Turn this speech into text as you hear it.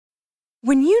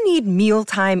When you need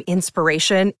mealtime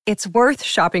inspiration, it's worth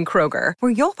shopping Kroger,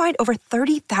 where you'll find over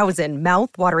 30,000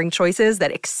 mouth-watering choices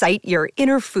that excite your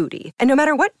inner foodie. And no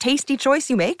matter what tasty choice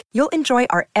you make, you'll enjoy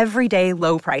our everyday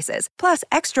low prices, plus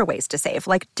extra ways to save,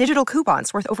 like digital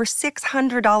coupons worth over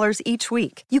 $600 each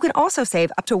week. You can also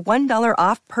save up to $1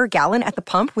 off per gallon at the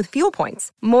pump with fuel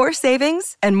points. More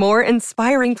savings and more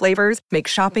inspiring flavors make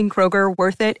shopping Kroger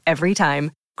worth it every time.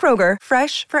 Kroger,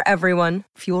 fresh for everyone.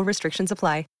 Fuel restrictions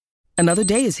apply. Another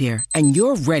day is here, and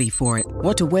you're ready for it.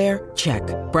 What to wear? Check.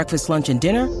 Breakfast, lunch, and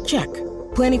dinner? Check.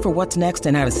 Planning for what's next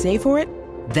and how to save for it?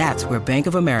 That's where Bank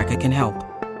of America can help.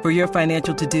 For your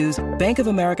financial to-dos, Bank of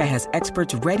America has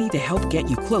experts ready to help get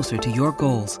you closer to your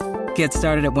goals. Get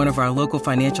started at one of our local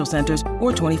financial centers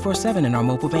or 24/7 in our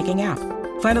mobile banking app.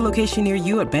 Find a location near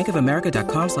you at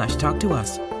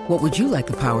bankofamerica.com/talktous. What would you like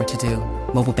the power to do?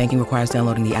 Mobile banking requires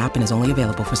downloading the app and is only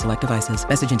available for select devices.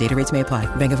 Message and data rates may apply.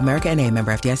 Bank of America N.A.,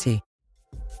 member FDIC.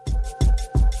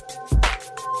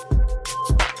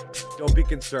 Don't be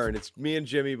concerned. It's me and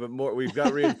Jimmy, but more. We've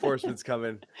got reinforcements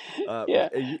coming. Yeah,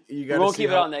 you got. We'll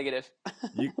keep it all negative.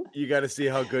 you got to see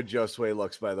how good Josue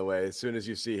looks. By the way, as soon as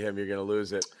you see him, you're going to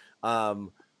lose it.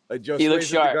 He looks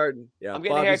sharp. The Garden. Yeah, I'm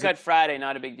getting a haircut Friday.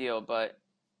 Not a big deal, but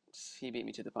he beat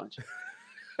me to the punch.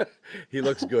 He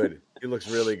looks good. He looks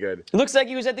really good. It looks like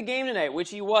he was at the game tonight, which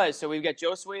he was. So we've got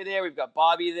Josue there. We've got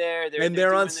Bobby there.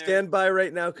 They're on standby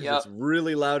right now because it's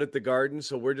really loud at the Garden.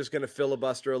 So we're just going to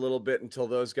filibuster a little bit until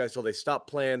they stop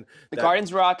playing. The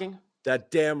Garden's rocking.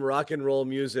 That damn rock and roll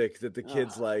music that the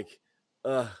kids like.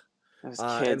 Those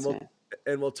kids,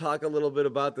 and we'll talk a little bit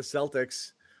about the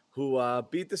Celtics who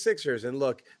beat the Sixers. And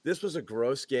look, this was a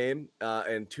gross game,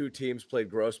 and two teams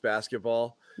played gross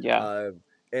basketball. Yeah.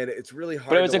 And it's really hard.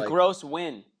 But it was a gross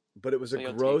win. But it was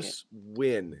a gross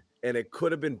win, and it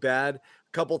could have been bad. A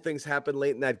couple things happened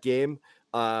late in that game.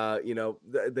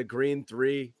 The green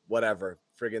three, whatever,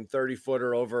 friggin'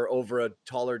 30-footer over a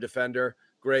taller defender.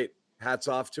 Great, hats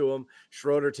off to him.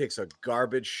 Schroeder takes a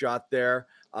garbage shot there.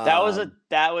 That was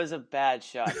a bad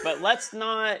shot. But let's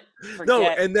not forget. No,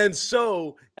 and then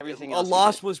everything a else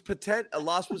loss was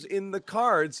in the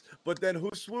cards. But then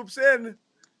who swoops in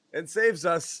and saves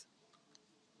us?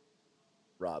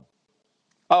 Rob.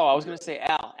 Oh, I was going to say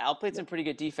Al. Al played some pretty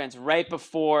good defense right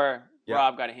before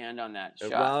Rob got a hand on that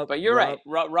shot. But you're right.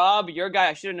 Rob, your guy,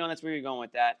 I should have known that's where you're going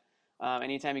with that.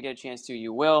 Anytime you get a chance to,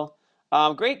 you will.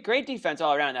 Great defense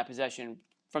all around that possession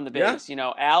from the bigs.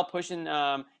 Yeah. Al pushing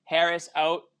Harris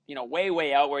out,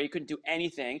 way out where he couldn't do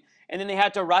anything. And then they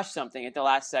had to rush something at the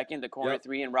last second, the corner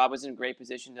three, and Rob was in great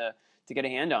position to get a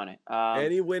hand on it.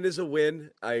 Any win is a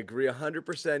win. I agree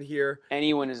 100% here.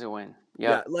 Any win is a win.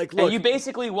 Yeah, look, and you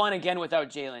basically won again without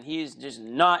Jaylen. He's just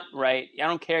not right. I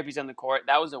don't care if he's on the court.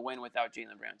 That was a win without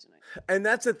Jaylen Brown tonight. And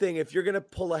that's the thing. If you're going to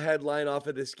pull a headline off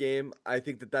of this game, I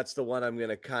think that's the one I'm going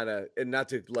to kind of, and not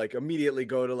to immediately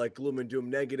go to gloom and doom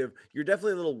negative. You're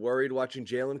definitely a little worried watching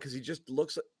Jaylen because he just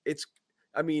looks,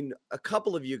 a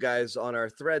couple of you guys on our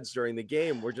threads during the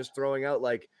game were just throwing out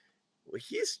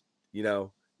he's,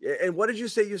 and what did you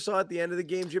say you saw at the end of the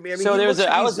game, Jimmy? I mean, it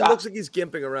looks like he's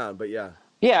gimping around, but yeah.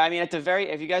 Yeah, I mean, if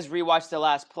you guys rewatch the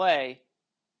last play,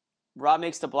 Rob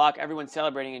makes the block, everyone's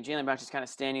celebrating, and Jaylen Brown's just kind of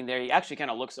standing there. He actually kind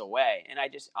of looks away. And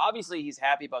obviously he's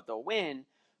happy about the win,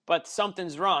 but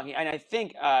something's wrong. And I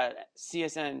think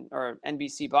CSN or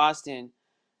NBC Boston,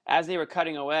 as they were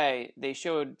cutting away, they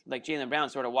showed Jaylen Brown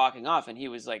sort of walking off, and he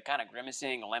was kind of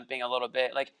grimacing, limping a little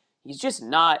bit. He's just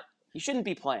not, he shouldn't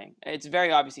be playing. It's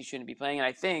very obvious he shouldn't be playing. And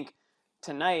I think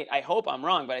tonight, I hope I'm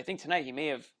wrong, but I think tonight he may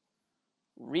have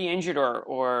re-injured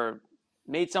or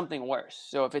made something worse.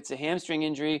 So if it's a hamstring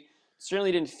injury,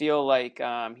 certainly didn't feel like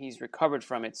he's recovered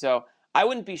from it. So I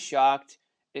wouldn't be shocked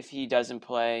if he doesn't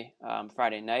play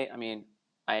Friday night. I mean,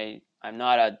 I'm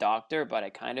not a doctor, but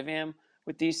I kind of am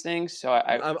with these things. So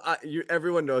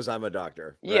everyone knows I'm a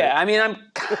doctor. Right? Yeah, I mean, I'm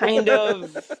kind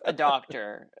of a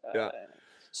doctor. Yeah.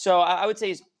 So I would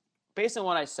say, based on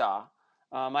what I saw,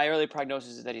 my early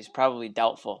prognosis is that he's probably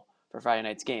doubtful for Friday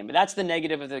night's game. But that's the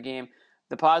negative of the game.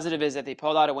 The positive is that they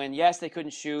pulled out a win. Yes, they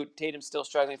couldn't shoot. Tatum's still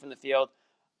struggling from the field.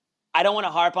 I don't want to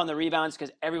harp on the rebounds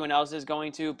because everyone else is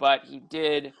going to, but he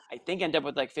did, I think, end up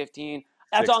with 15.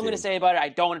 That's 16. All I'm going to say about it. I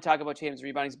don't want to talk about Tatum's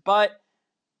reboundings, but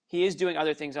he is doing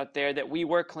other things out there that we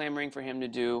were clamoring for him to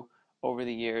do over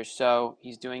the years. So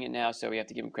he's doing it now, so we have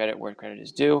to give him credit where credit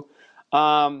is due.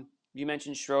 You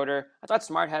mentioned Schroeder. I thought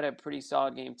Smart had a pretty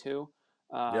solid game too.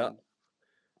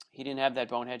 He didn't have that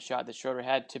bonehead shot that Schroeder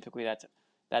had. Typically,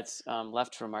 that's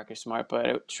left for Marcus Smart,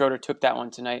 but Schroeder took that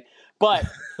one tonight. But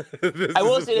I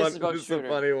will say this about Schroeder. This is a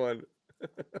funny one.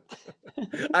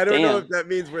 I don't know Damn. if that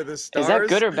means we're the stars. Is that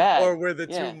good or bad? Or we're the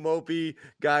Yeah. two mopey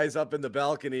guys up in the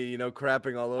balcony,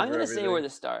 crapping all over I'm gonna everything. say we're the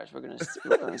stars. We're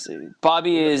gonna see.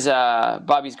 Bobby's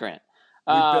Grant.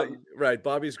 Right,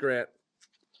 Bobby's Grant.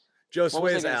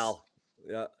 Josue's Al.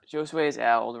 Yeah. Josue's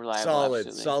Al, old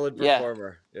reliable. Solid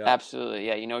performer. Yeah. Absolutely.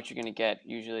 Yeah, you know what you're gonna get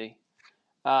usually.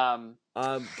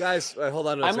 Guys, hold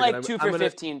on a I'm second. like 2 for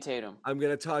 15 Tatum. I'm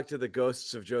gonna talk to the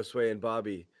ghosts of Josue and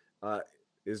Bobby.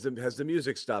 Has the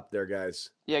music stopped there,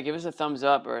 guys? Yeah, give us a thumbs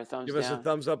up or a thumbs down. Give us a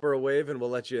thumbs up or a wave, and we'll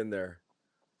let you in there.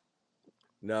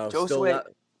 No, Josue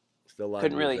still loud.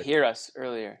 Couldn't really hear us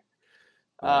earlier.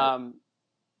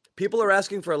 People are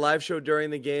asking for a live show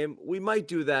during the game. We might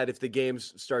do that if the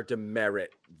games start to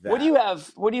merit that. What do you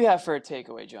have for a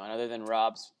takeaway, John, other than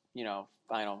Rob's,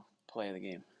 final play of the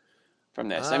game from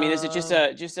this? I mean, is it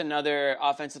just another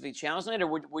offensively challenged night, or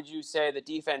would you say the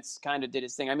defense kind of did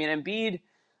its thing? I mean, Embiid,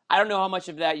 I don't know how much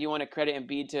of that you want to credit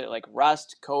Embiid to, like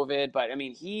rust, COVID, but I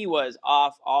mean, he was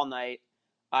off all night.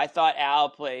 I thought Al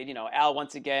played, Al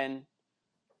once again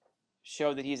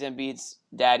showed that he's Embiid's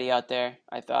daddy out there,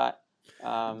 I thought.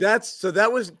 That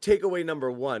was takeaway number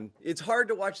one. It's hard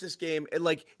to watch this game, and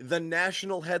like the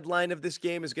national headline of this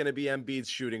game is going to be Embiid's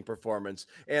shooting performance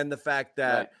and the fact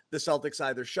that the Celtics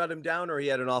either shut him down or he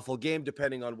had an awful game,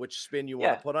 depending on which spin you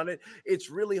want to put on it. It's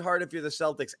really hard if you're the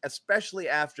Celtics, especially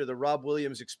after the Rob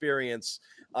Williams experience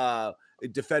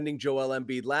defending Joel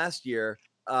Embiid last year.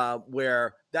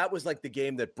 Where that was like the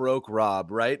game that broke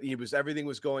Rob, right? Everything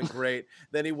was going great.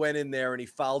 Then he went in there and he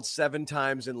fouled 7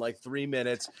 times in like 3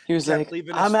 minutes. He was like,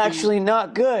 I'm actually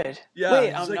not good. Yeah.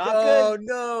 Wait, I'm like, not oh, good?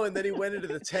 no. And then he went into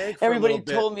the tank for Everybody a little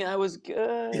bit. told me I was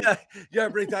good. Yeah.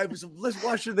 I was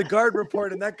watching the guard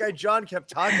report and that guy John kept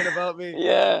talking about me.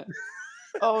 Yeah.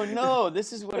 Oh no,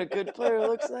 this is what a good player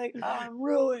looks like. I'm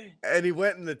ruined. And he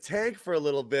went in the tank for a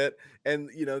little bit. And,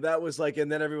 that was like, and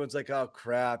then everyone's like, oh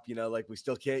crap, like we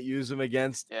still can't use him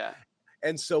against. Yeah.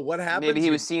 And so what happens? Maybe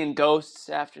he was seeing ghosts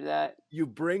after that. You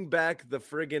bring back the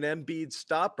friggin' Embiid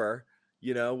stopper,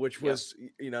 which was,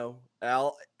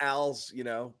 Al's,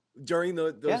 during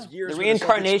those years. The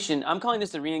reincarnation. I'm calling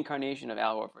this the reincarnation of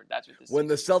Al Horford. That's what this is. When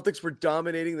the Celtics were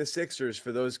dominating the Sixers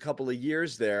for those couple of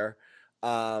years there, in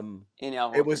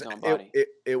Al Horford's own body.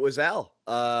 It was Al.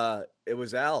 It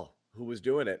was Al who was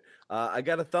doing it. I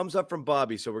got a thumbs up from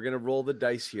Bobby, so we're gonna roll the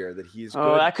dice here that he's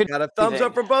good. Got a thumbs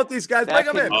up from both these guys. Bring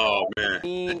him in. Oh man,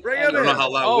 bring him in. I don't know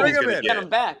how loud bring he's him in. Get him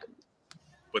back.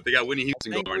 But they got Winnie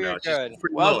Houston going right now.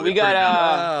 Well, we got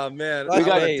oh man, we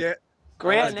got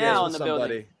Grant now in the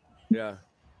building. Yeah,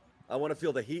 I want to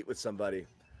feel the heat with somebody.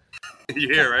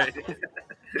 Yeah, right.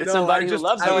 Somebody who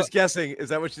loves. I was guessing. Is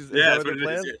that what she's? Yeah, that's what it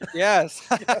is. Yes.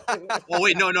 Oh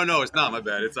wait, no, it's not. My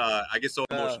bad. It's I get so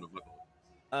emotional.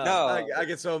 No, I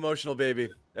get so emotional, baby.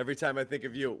 Every time I think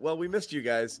of you. Well, we missed you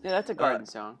guys. Yeah, that's a garden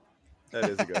song. That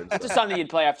is a garden That's song. a song that you'd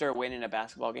play after a win in a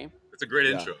basketball game. It's a great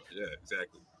intro. Yeah,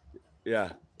 exactly.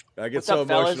 Yeah. I get What's so up,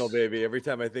 fellas? emotional, baby, every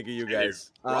time I think of you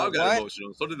guys. Rob got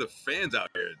emotional. So did the fans out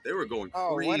here. They were going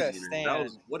crazy. What a man. stand.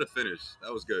 What a finish.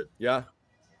 That was good. Yeah.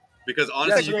 Because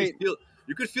honestly, Yeah,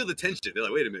 you could feel the tension. They're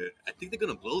like, wait a minute, I think they're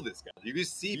gonna blow this guy. You can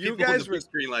see people guys on the were big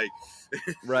screen like,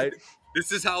 right.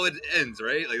 This is how it ends,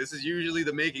 right? Like this is usually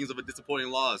the makings of a disappointing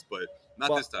loss, but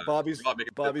not this time.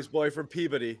 Bobby's boy from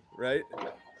Peabody, right?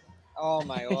 Oh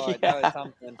my lord, that was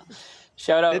something.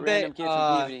 Shout out random kid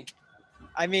from Peabody.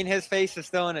 I mean, his face is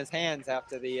still in his hands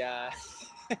after the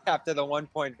after the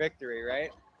 1-point victory,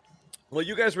 right? Well,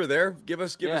 you guys were there. Give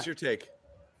us your take.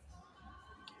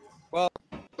 Well,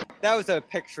 that was a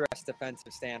picturesque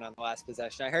defensive stand on the last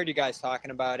possession. I heard you guys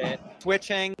talking about it.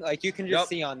 Switching, like you can just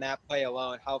see on that play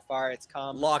alone how far it's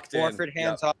come. Locked in. Horford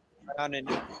hands off Brown, and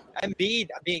Embiid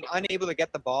being unable to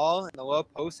get the ball in the low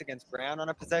post against Brown on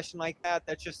a possession like that.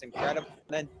 That's just incredible.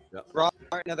 And then Rob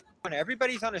Martin, another one.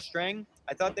 Everybody's on a string.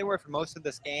 I thought they were for most of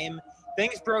this game.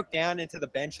 Things broke down into the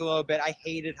bench a little bit. I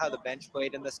hated how the bench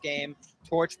played in this game.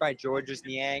 Torched by Georges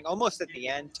Niang, almost at the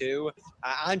end too.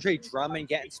 Andre Drummond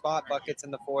getting spot buckets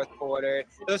in the fourth quarter.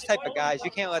 Those type of guys,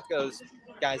 you can't let those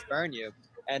guys burn you.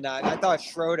 And I thought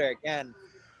Schroeder, again,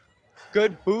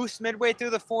 good boost midway through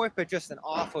the fourth, but just an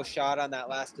awful shot on that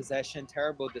last possession.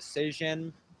 Terrible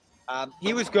decision.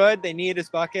 He was good. They needed his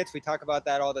buckets. We talk about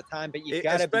that all the time, but you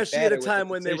got to be better, especially at a time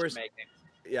when they were making.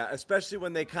 Yeah, especially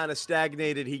when they kind of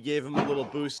stagnated. He gave him a little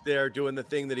boost there, doing the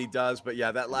thing that he does. But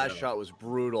yeah, that last shot was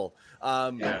brutal.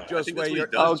 Come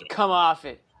off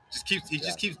it. He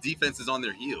just keeps defenses on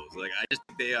their heels. Like I just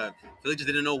think they just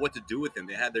didn't know what to do with him.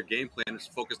 They had their game plan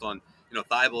focused on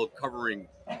Thibault covering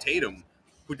Tatum,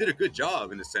 who did a good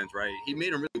job in a sense, right? He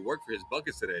made him really work for his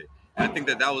buckets today. And I think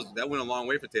that went a long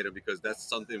way for Tatum because that's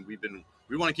something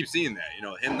we want to keep seeing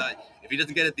that. Him not if he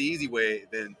doesn't get it the easy way,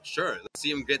 then sure, let's see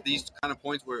him get these kind of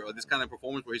points or this kind of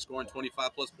performance where he's scoring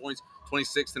 25 plus points,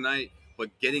 26 tonight, but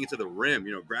getting it to the rim,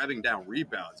 grabbing down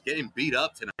rebounds, getting beat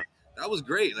up tonight. That was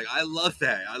great. Like I love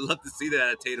that. I love to see that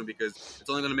out of Tatum because it's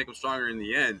only going to make him stronger in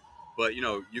the end. But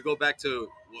you go back to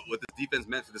what this defense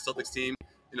meant for the Celtics team.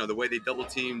 The way they double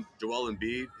teamed Joel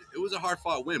Embiid, it was a hard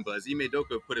fought win. But as Ime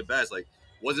Udoka put it best, like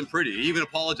wasn't pretty. He even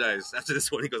apologized after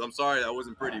this one. He goes, "I'm sorry, that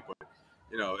wasn't pretty, but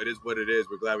it is what it is.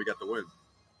 We're glad we got the win."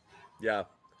 Yeah.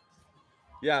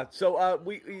 So I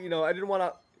didn't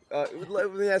want to.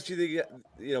 Let me ask you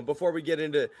before we get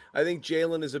into, I think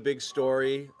Jalen is a big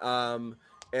story.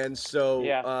 And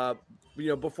so,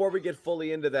 before we get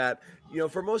fully into that,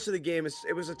 for most of the game,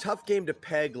 it was a tough game to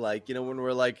peg, when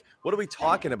we're like, what are we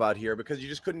talking about here? Because you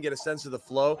just couldn't get a sense of the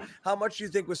flow. How much do you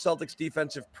think was Celtics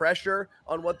defensive pressure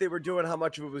on what they were doing? How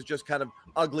much of it was just kind of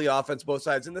ugly offense, both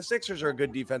sides? And the Sixers are a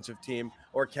good defensive team,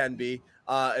 or can be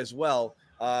as well.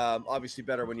 Obviously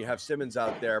better when you have Simmons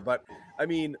out there. But, I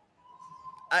mean,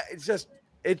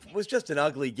 it was just an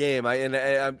ugly game. I'm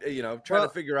trying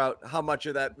to figure out how much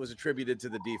of that was attributed to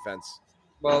the defense.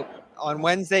 Well, on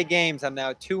Wednesday games, I'm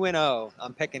now 2-0.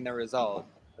 I'm picking the result.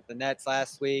 But the Nets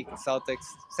last week, the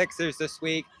Celtics-76ers this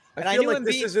week. And I feel like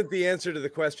this isn't the answer to the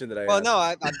question that I asked. Well, no,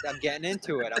 I'm getting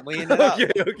into it. I'm leading it up.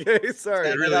 Okay, sorry.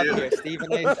 Setting it up here,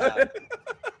 Stephen A. style.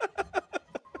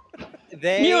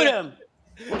 Mute him.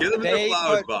 Give them the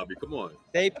flowers, Bobby. Come on.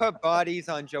 They put bodies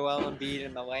on Joel Embiid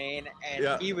in the lane,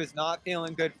 and he was not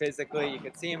feeling good physically. You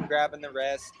could see him grabbing the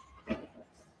wrist.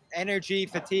 Energy,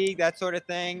 fatigue, that sort of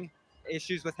thing.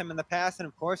 Issues with him in the past, and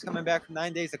of course, coming back from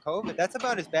 9 days of COVID. That's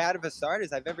about as bad of a start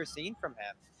as I've ever seen from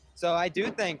him. So I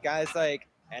do think guys like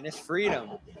Ennis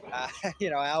Freedom,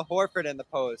 Al Horford in the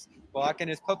post, blocking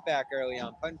his putback early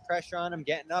on, putting pressure on him,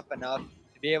 getting up enough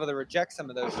to be able to reject some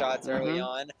of those shots early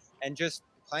on, and just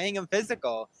playing him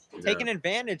physical, taking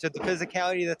advantage of the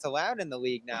physicality that's allowed in the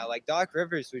league now. Like Doc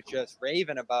Rivers was just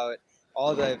raving about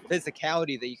all the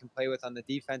physicality that you can play with on the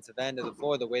defensive end of the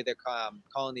floor, the way they're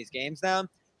calling these games now.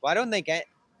 Well,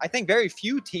 I think very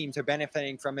few teams are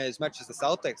benefiting from it as much as the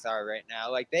Celtics are right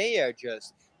now. Like they are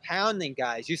just pounding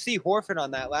guys. You see Horford on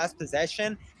that last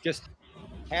possession, just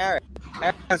Harris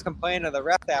was complaining to the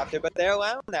ref after, but they're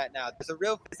allowing that now. There's a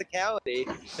real physicality.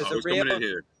 There's a real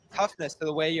toughness to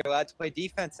the way you're allowed to play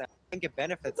defense. And I think it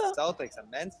benefits the Celtics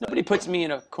immensely. Nobody puts me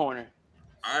in a corner.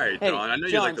 All right, John. I know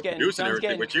you're like the producer and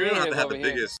everything, but you don't have to have the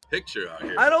biggest picture out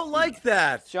here. I don't like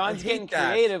that. John's getting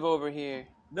creative over here.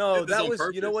 No, that was,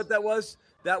 you know what that was?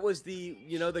 That was the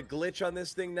glitch on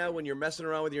this thing now when you're messing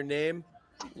around with your name.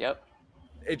 Yep.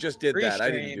 It just did that. I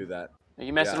didn't do that. Are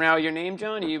you messing around with your name,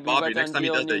 John? Bobby, next time he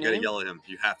does that, you got to yell at him.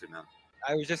 You have to now.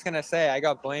 I was just going to say, I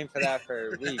got blamed for that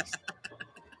for weeks.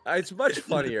 It's much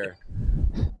funnier.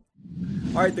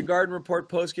 All right, the Garden Report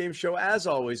postgame show, as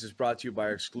always, is brought to you by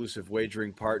our exclusive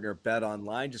wagering partner,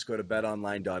 BetOnline. Just go to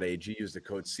betonline.ag, use the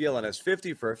code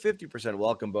CLNS50 for a 50%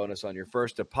 welcome bonus on your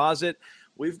first deposit.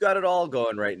 We've got it all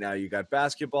going right now. You got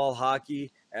basketball,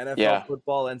 hockey, NFL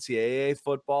football, NCAA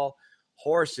football,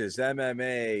 horses,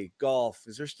 MMA, golf.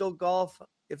 Is there still golf?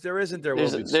 If there isn't, there will be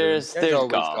soon. There's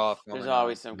golf. There's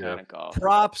always some kind of golf.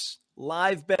 Props,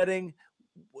 live betting,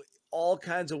 all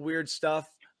kinds of weird stuff.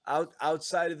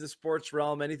 Outside of the sports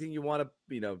realm, anything you want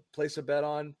to, place a bet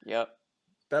on. Yep.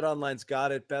 BetOnline's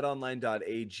got it.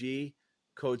 BetOnline.ag.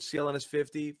 Code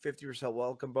CLNS50, 50%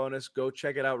 welcome bonus. Go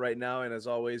check it out right now. And as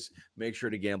always, make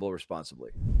sure to gamble responsibly.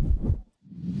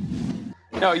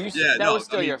 No, that was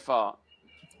still your fault.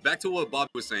 Back to what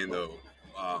Bobby was saying though,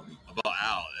 about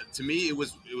Al. To me, it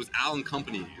was Al and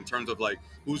company in terms of like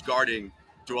who's guarding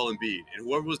Joel Embiid, and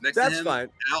whoever was next to him,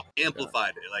 Al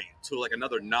amplified it to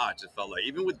another notch. It felt like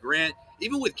even with Grant,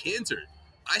 even with Cantor,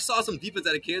 I saw some defense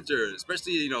out of Cantor,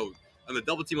 especially on the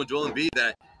double team on Joel Embiid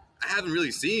that I haven't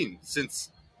really seen since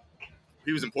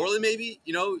he was in Portland. Maybe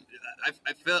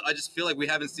I just feel like we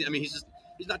haven't seen. I mean, he's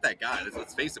not that guy.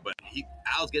 Let's face it. But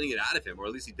Al's getting it out of him, or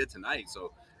at least he did tonight.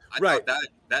 So I thought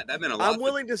that meant a lot. I'm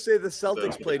willing to say the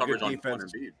Celtics played good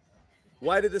defense.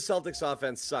 Why did the Celtics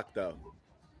offense suck though?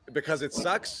 Because it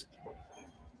sucks,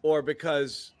 or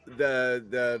because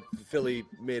the Philly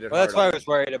made it? Well, that's what I was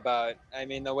worried about. I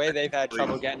mean, the way they've had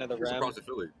trouble getting to the rim. Across the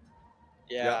Philly.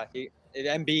 Yeah,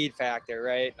 Embiid factor,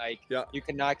 right? Like you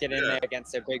cannot get in there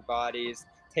against their big bodies.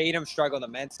 Tatum struggled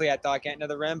immensely, I thought, getting to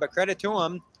the rim, but credit to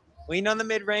him. Lean on the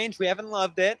mid-range. We haven't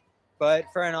loved it, but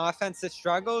for an offense that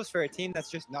struggles, for a team that's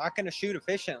just not going to shoot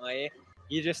efficiently,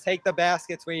 you just take the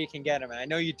baskets where you can get them. And I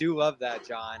know you do love that,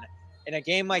 John. In a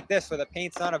game like this where the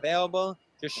paint's not available,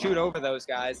 just shoot over those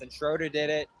guys. And Schroeder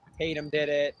did it. Tatum did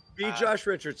it. Be Josh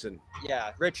Richardson.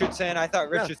 Yeah, Richardson. I thought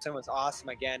Richardson was awesome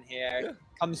again here. Yeah.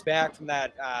 Comes back from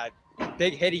that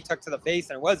big hit he took to the face,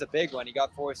 and it was a big one. He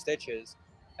got 4 stitches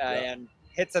and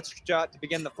hits that shot to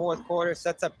begin the fourth quarter,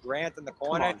 sets up Grant in the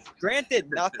corner. Grant did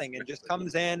nothing and just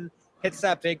comes in, hits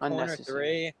that big corner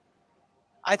 3.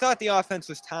 I thought the offense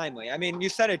was timely. I mean, you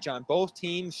said it, John. Both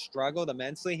teams struggled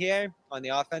immensely here on the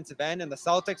offensive end, and the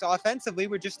Celtics offensively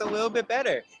were just a little bit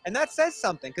better. And that says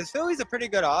something because Philly's a pretty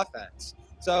good offense.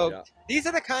 So these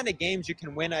are the kind of games you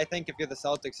can win, I think, if you're the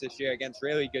Celtics this year against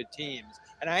really good teams.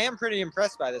 And I am pretty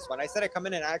impressed by this one. I said I come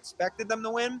in and I expected them to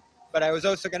win, but I was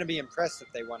also going to be impressed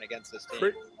if they won against this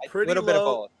team. Pretty little bit of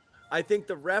both. I think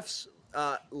the refs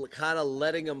kind of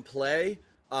letting them play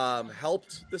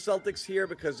helped the Celtics here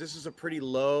because this is a pretty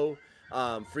low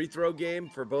free throw game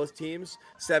for both teams.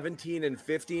 17 and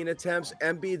 15 attempts.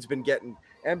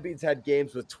 Embiid's had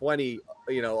games with 20,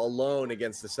 alone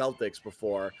against the Celtics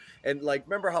before. And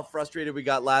remember how frustrated we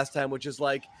got last time, which is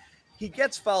he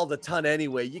gets fouled a ton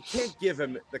anyway. You can't give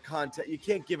him the content. You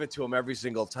can't give it to him every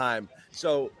single time.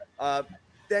 So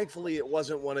thankfully it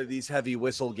wasn't one of these heavy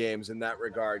whistle games in that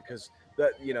regard because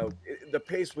the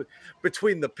pace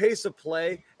between the pace of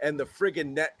play and the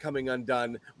friggin' net coming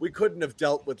undone, we couldn't have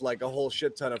dealt with a whole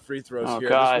shit ton of free throws here.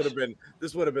 Gosh.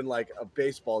 This would have been like a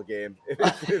baseball game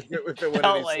if it went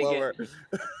any slower.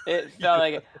 It felt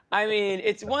like it. I mean,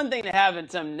 it's one thing to have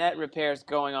some net repairs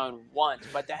going on once,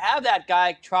 but to have that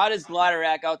guy trot his ladder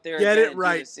rack out there get it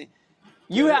right.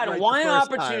 You had one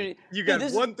opportunity. You got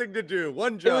one thing to do,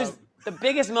 one job. It was the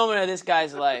biggest moment of this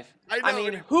guy's life. I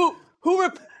mean,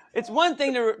 it's one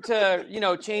thing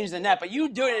to change the net, but you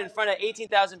do it in front of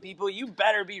 18,000 people. You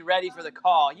better be ready for the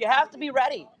call. You have to be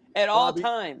ready at all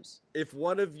times. If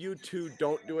one of you two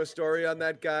don't do a story on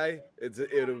that guy,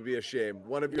 it'll be a shame.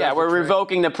 One of you. Yeah, we're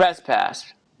revoking the press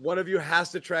pass. One of you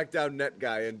has to track down net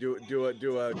guy and do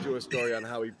a story on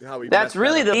how he. That's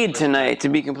really the lead tonight, to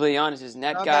be completely honest. Is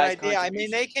net guys. I mean,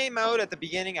 they came out at the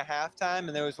beginning of halftime,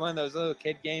 and there was one of those little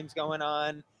kid games going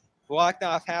on. Blocked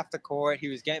off half the court. He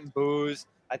was getting boozed.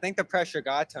 I think the pressure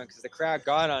got to him because the crowd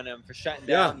got on him for shutting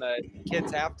down the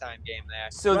kids' halftime game there.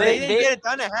 So they didn't get it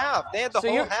done at half. They had the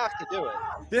whole half to do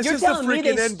it. You're telling me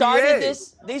they started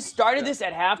this? They started this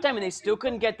at halftime and they still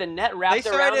couldn't get the net wrapped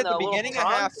around the little They started at the beginning of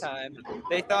prongs? halftime.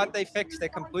 They thought they fixed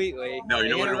it completely. No, you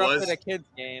know what it was? They interrupted a kids'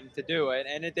 game to do it,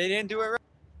 and they didn't do it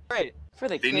right. For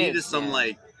the kids, needed some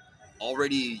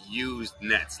already used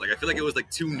nets. I feel like it was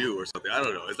too new or something. I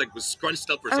don't know. It's was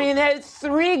scrunched up or something. I mean, there's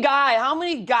 3 guys. How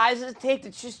many guys does it take to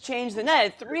just change the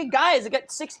net? 3 guys. They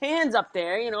got 6 hands up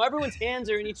there. Everyone's hands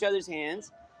are in each other's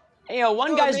hands.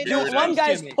 One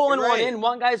guy's pulling one in,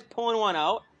 one guy's pulling one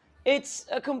out. It's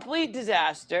a complete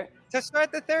disaster. To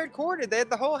start the third quarter, they had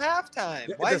the whole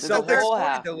halftime. Why is the third quarter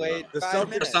half. delayed? The 5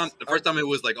 minutes? The first time it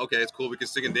was okay, it's cool. We can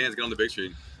sing and dance, get on the big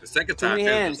screen. The second time,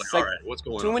 it was all right, what's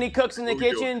going on? Too many cooks in the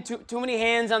kitchen, too many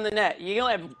hands on the net. You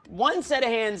only have one set of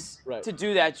hands to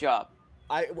do that job.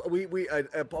 A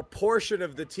portion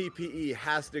of the TPE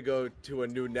has to go to a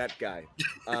new net guy.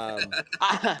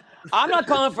 I'm not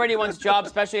calling for anyone's job,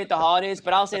 especially at the holidays,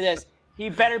 but I'll say this. He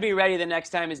better be ready the next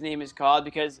time his name is called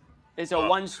because it's a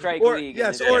one-strike league.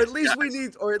 Yes, or at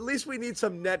least we need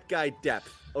some net guy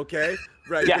depth. Okay,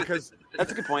 right? Yeah, because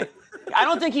that's a good point. I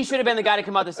don't think he should have been the guy to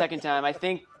come out the second time. I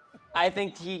think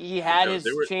he had his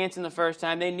chance in the first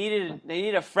time. They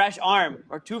needed a fresh arm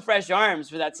or 2 fresh arms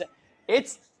for that.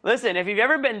 Listen. If you've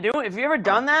ever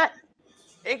done that,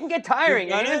 it can get tiring.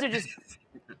 Your hands are just.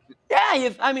 Yeah,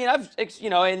 I've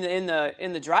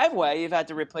in the driveway, you've had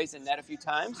to replace a net a few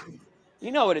times.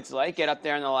 You know what it's like. Get up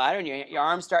there on the ladder, and your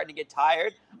arm's starting to get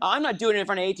tired. I'm not doing it in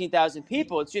front of 18,000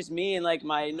 people. It's just me and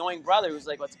my annoying brother who's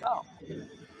like, "Let's go."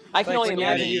 I can only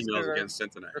imagine.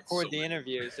 Record the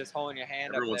interviews, just holding your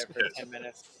hand up there for 10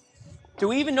 minutes. Do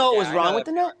we even know what was wrong with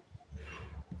the net?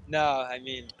 No, I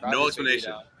mean no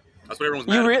explanation. That's what everyone's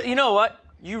mad at. You know what?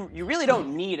 You really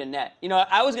don't need a net.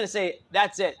 I was gonna say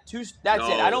that's it. That's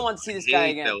it. I don't want to see this guy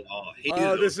again.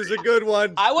 This is a good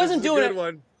one. I wasn't doing it.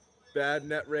 One. Bad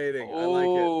net rating. I like it.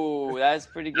 Oh, that's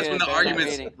pretty good. That's when the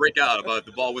arguments break out about if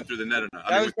the ball went through the net or not.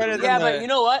 But you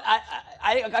know what?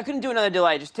 I couldn't do another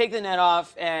delay. Just take the net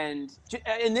off, and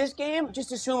in this game,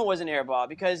 just assume it was an air ball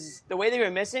because the way they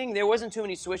were missing, there wasn't too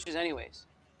many swishes anyways.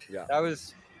 Yeah. That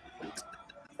was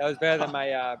better than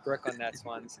my Brooklyn Nets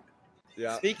ones.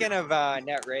 Yeah. Speaking of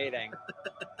net rating.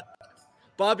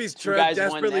 Bobby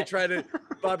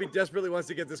desperately wants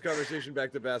to get this conversation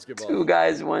back to basketball. 2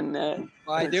 guys, 1 net.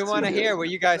 Well, I do want to hear what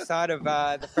you guys thought of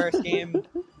the first game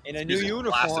in a new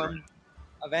uniform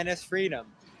of NS Freedom.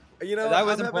 I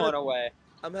wasn't blown away.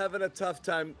 I'm having a tough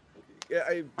time.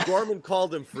 Gorman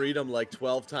called him Freedom like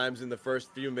 12 times in the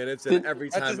first few minutes, and every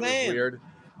That's time his it was name. weird.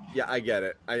 Yeah, I get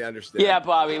it. I understand. Yeah,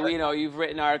 Bobby, we know you've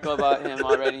written an article about him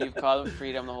already. You've called him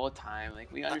Freedom the whole time.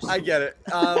 Like, we understand. I get it.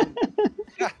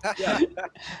 Yeah.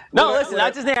 No, listen,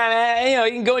 that's his name.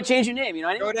 You can go and change your name.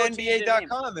 Go to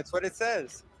NBA.com. It's what it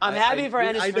says. I'm happy for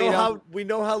Ennis Freedom. We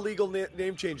know how legal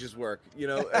name changes work.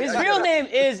 His real name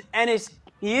is Ennis.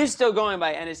 He is still going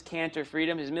by Ennis Cantor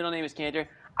Freedom. His middle name is Cantor.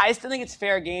 I still think it's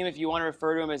fair game if you want to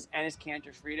refer to him as Ennis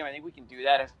Cantor Freedom. I think we can do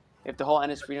that if the whole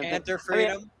Ennis Freedom Cantor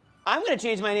Freedom. I'm going to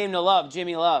change my name to Love,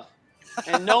 Jimmy Love,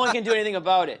 and no one can do anything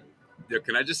about it. Yeah,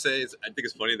 can I just say, I think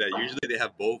it's funny that usually they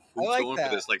have both hoops going for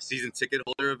this like season ticket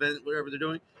holder event, whatever they're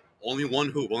doing. Only one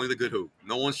hoop, only the good hoop.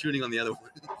 No one's shooting on the other one.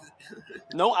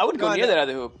 No, I would go near that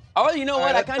other hoop. Oh, you know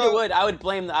what? I kind of would. I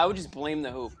would just blame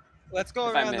the hoop. Let's go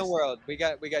around the world. We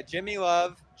got Jimmy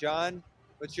Love, John.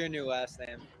 What's your new last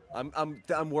name?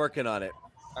 I'm working on it.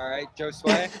 All right, Joe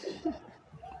Sway.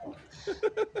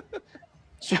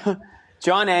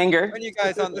 John Anger. When you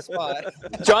guys on the spot?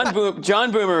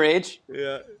 John Boomer Rage.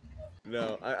 Yeah.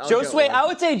 No. Joe Sway. I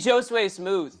would say Joe Sway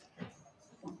Smooth.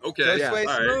 Okay. Joe Sway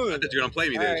All Smooth. Right. I thought you were gonna play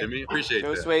me there, Jimmy. Appreciate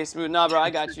Joe that. Sway Smooth. No, bro, I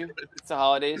got you. It's the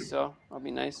holidays, so I'll be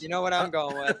nice. You know what I'm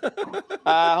going with. Hold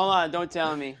on. Don't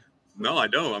tell me. No, I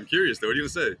don't. I'm curious though. What are you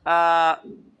gonna say?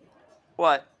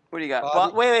 What? What do you got?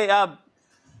 Bobby? Wait.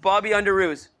 Bobby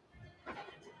Underoos.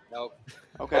 Nope.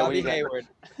 Okay. Bobby what do you got? Hayward.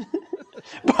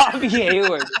 Bobby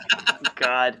Hayward.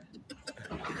 God.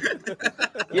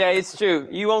 Yeah, it's true.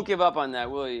 You won't give up on that,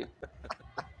 will you?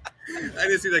 I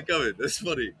didn't see that coming. That's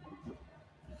funny.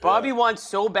 Bobby wants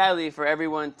so badly for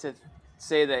everyone to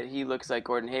say that he looks like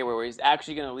Gordon Hayward, where he's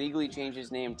actually going to legally change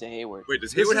his name to Hayward. Wait,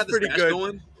 does Hayward have the stash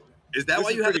going? Is that This why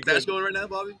is you have the pretty stash good. going right now,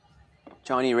 Bobby?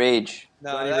 Johnny Rage.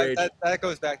 No, Johnny Rage. that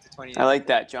goes back to 20. I like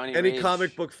that, Johnny Any Rage.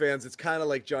 comic book fans, it's kind of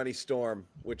like Johnny Storm,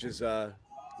 which is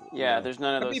Yeah, there's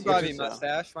none of Could those. be Bobby here, so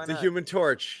mustache. Why the not? Human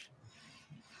Torch.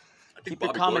 I think Keep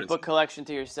your comic book collection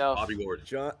to yourself. Bobby Gordon.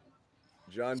 John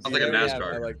Sounds like a Deere.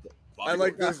 NASCAR. I like Bobby I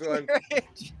like Gordon.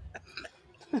 this one.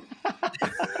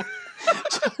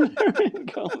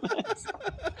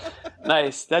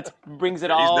 Nice. That brings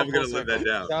it He's all. never gonna full live that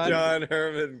circle. down. John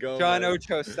Herman Gomez. John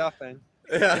Ocho stuffing.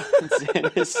 Yeah. It's in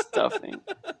his stuffing.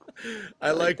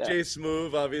 I like that. Jay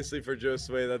Smoove, obviously, for Joe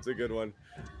Sway. That's a good one.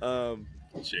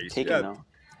 Jeez. Take Yeah. it now.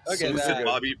 Look at Smooth that. said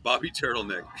Bobby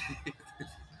Turtleneck.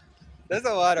 There's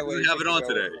a lot of ways. We have you it can on go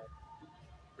today. with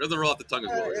Doesn't roll off the tongue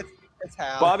as well. It's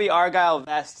how. Bobby Argyle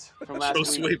vest from last Joe week.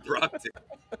 Sway Brockton.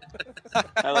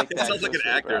 I like It that. sounds like Joe an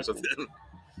Sway actor or Brockton. something.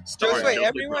 Joe Sway, Joe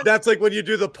everyone- That's like when you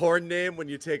do the porn name, when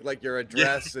you take like your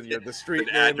address and the street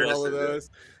An name and all of address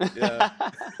those. Yeah.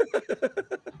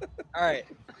 All right.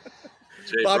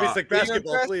 Jay Bobby's Brock. like, Were you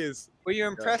basketball, impressed? please. Were you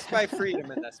impressed by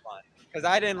Freedom in this one? Because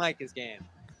I didn't like his game.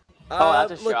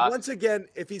 That's a Look, shock. once again,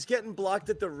 if he's getting blocked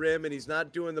at the rim and he's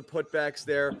not doing the putbacks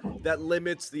there, that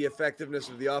limits the effectiveness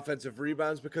of the offensive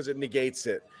rebounds because it negates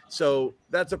it. So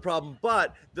that's a problem.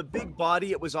 But the big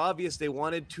body, it was obvious they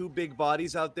wanted two big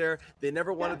bodies out there. They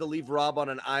never wanted to leave Rob on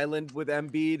an island with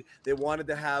Embiid. They wanted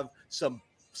to have some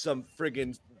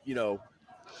friggin',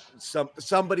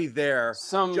 somebody there,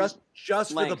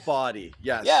 just for the length. body.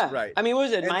 Yes, Yeah. right. I mean, what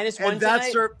was it? -1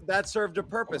 tonight? That served a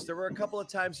purpose. There were a couple of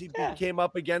times he came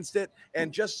up against it,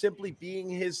 and just simply being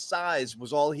his size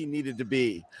was all he needed to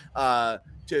be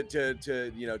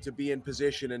to be in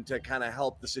position and to kind of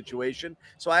help the situation.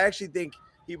 So I actually think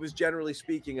he was, generally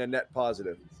speaking, a net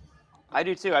positive. I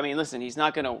do too. I mean, listen, he's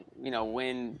not going to,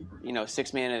 win,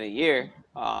 sixth man of the year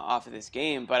off of this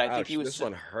game, but I think he was. This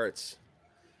one hurts.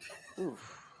 Ooh,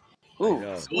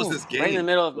 So was this game? right in the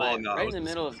middle of Well, no, right it in the was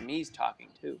middle of me's talking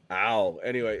too. Ow.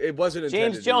 Anyway, it wasn't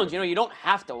intended. James Jones, you don't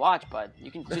have to watch, bud. You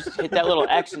can just hit that little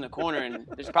X in the corner, and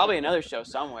there's probably another show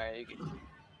somewhere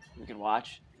you can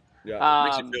watch. Yeah.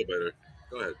 Makes you feel better.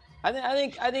 Go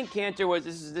ahead. I think Cantor was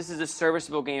this is a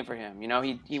serviceable game for him.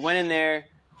 He went in there.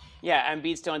 Yeah,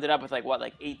 Embiid still ended up with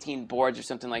like 18 boards or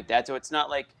something like that. So it's not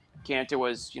like Cantor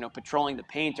was patrolling the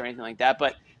paint or anything like that.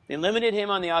 But they limited him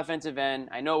on the offensive end.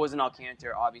 I know it wasn't all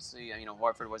Cantor. Obviously,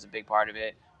 Horford was a big part of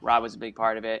it. Rob was a big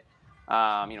part of it.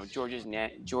 George's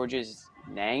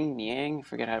Niang.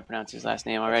 Forget how to pronounce his last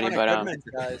name already, but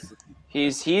guys.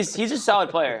 he's a solid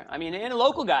player. I mean, and a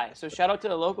local guy. So shout out to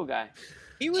the local guy.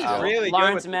 He was really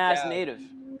Lawrence good with Mass the Cavs. native.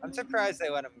 I'm surprised they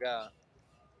let him go.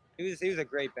 He was a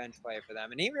great bench player for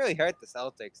them, and he really hurt the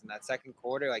Celtics in that second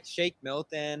quarter. Like Shake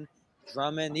Milton,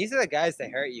 Drummond, these are the guys that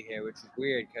hurt you here, which is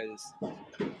weird because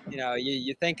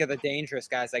you think of the dangerous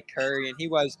guys like Curry, and he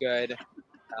was good.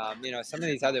 Some of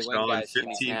these other wing Sean, guys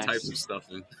 15 types of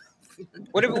stuffing.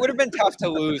 would have been tough to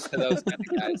lose to those kind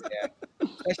of guys there,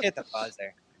 especially at the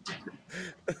buzzer.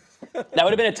 That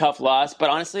would have been a tough loss, but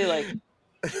honestly, like,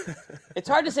 it's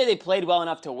hard to say they played well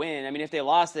enough to win. I mean, if they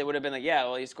lost, they would have been like, yeah,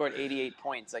 well, you scored 88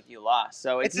 points, like you lost.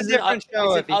 So It's a different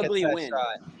show it's if an he ugly hits that win.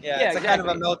 shot. Yeah, Yeah, it's a kind of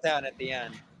a exactly. meltdown at the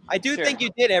end. I do Sure. think you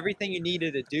did everything you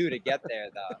needed to do to get there,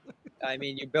 though. I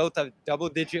mean, you built a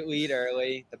double-digit lead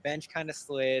early. The bench kind of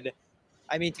slid.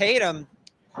 I mean, Tatum,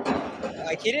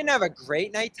 like, he didn't have a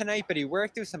great night tonight, but he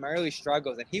worked through some early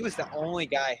struggles, and he was the only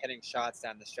guy hitting shots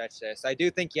down the stretch there. So I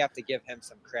do think you have to give him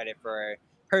some credit for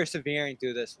persevering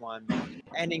through this one,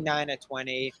 ending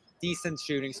 9-20, decent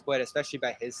shooting split, especially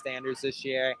by his standards this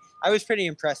year. I was pretty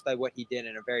impressed by what he did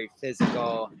in a very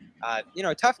physical,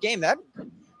 tough game. That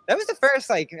was the first,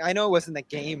 like, I know it wasn't the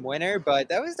game winner, but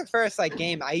that was the first, like,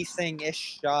 game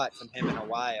icing-ish shot from him in a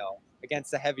while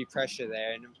against the heavy pressure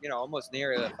there, and, almost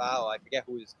near the foul. I forget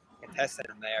who was contesting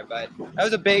him there, but that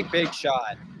was a big, big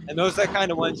shot. And those are the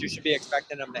kind of ones you should be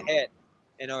expecting him to hit,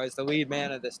 as the lead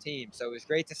man of this team. So it was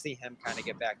great to see him kind of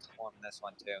get back to form in this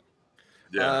one, too.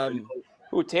 Yeah.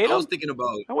 Who, Tatum? I was thinking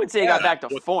about. I wouldn't say he got back to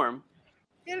form.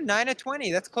 Yeah,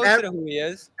 9-20. That's closer to who he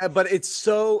is. But it's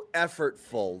so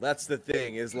effortful. That's the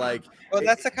thing. Is like. Well,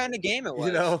 that's the kind of game it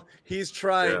was. He's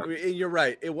trying. Yeah. You're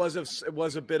right. It was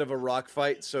a bit of a rock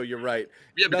fight. So you're right.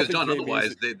 Yeah, because Nothing John,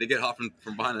 otherwise they get hot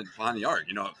from behind the arc.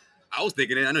 I was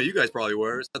thinking it. I know you guys probably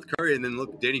were. Seth Curry, and then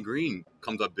look, Danny Green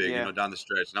comes up big, down the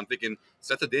stretch. And I'm thinking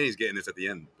Seth and Danny's getting this at the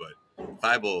end. But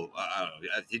Thibault, I don't know.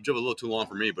 He drove a little too long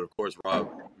for me. But, of course,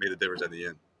 Rob made the difference at the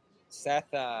end.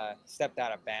 Seth stepped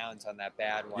out of bounds on that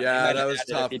bad one. Yeah, that was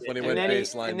tough when he went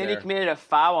baseline. And then he committed a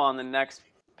foul on the next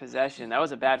possession. That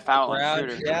was a bad foul on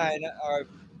Schroeder. Yeah, I know. Or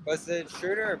was it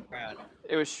Schroeder or Brown?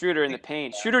 It was Schroeder in the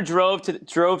paint. Schroeder drove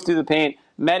through the paint,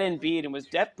 met Embiid, and was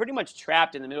pretty much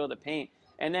trapped in the middle of the paint.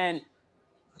 And then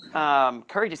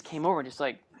Curry just came over and just,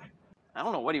 like, I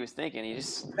don't know what he was thinking. He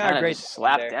just kind of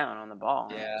slapped down on the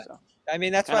ball. Yeah. So, I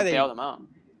mean, that's why they bailed him out.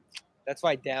 That's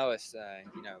why Dallas,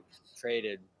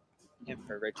 traded him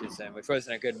for Richardson, which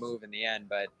wasn't a good move in the end.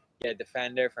 But yeah,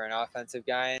 defender for an offensive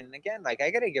guy. And again, like, I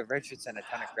got to give Richardson a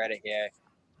ton of credit here.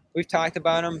 We've talked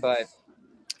about him, but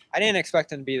I didn't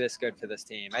expect him to be this good for this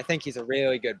team. I think he's a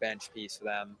really good bench piece for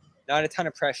them. Not a ton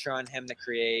of pressure on him to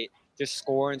create. Just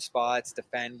score in spots,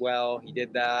 defend well. He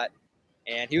did that.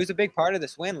 And he was a big part of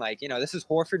this win. Like, this is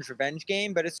Horford's revenge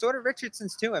game, but it's sort of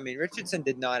Richardson's too. I mean, Richardson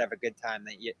did not have a good time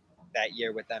that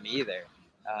year with them either.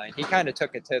 And he kind of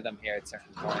took it to them here at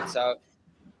certain points. So,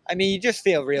 I mean, you just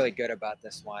feel really good about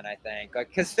this one, I think.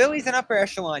 Because Philly's an upper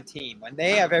echelon team. When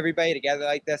they have everybody together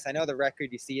like this, I know the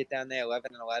record, you see it down there, 11-11.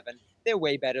 They're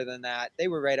way better than that. They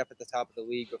were right up at the top of the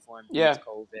league before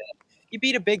COVID. You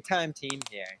beat a big-time team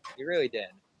here. You really did.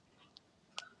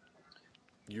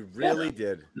 You really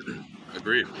did.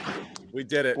 Agreed. We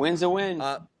did it. Win's a win.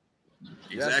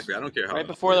 Exactly. Yes. I don't care how. Right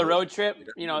before the road trip,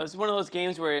 this is one of those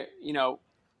games where,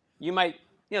 you might,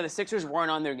 the Sixers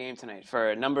weren't on their game tonight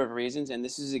for a number of reasons, and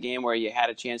this is a game where you had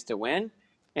a chance to win,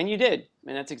 and you did.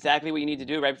 And that's exactly what you need to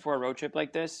do right before a road trip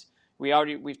like this.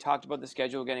 We've talked about the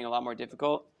schedule getting a lot more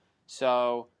difficult.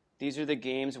 So these are the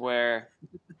games where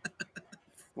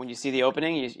when you see the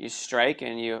opening, you strike,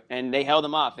 and they held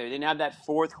them off. They didn't have that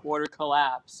fourth quarter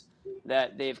collapse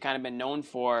that they've kind of been known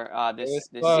for this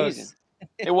season.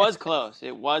 It was close.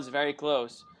 It was very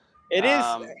close. It is.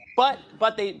 But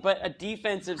a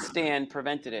defensive stand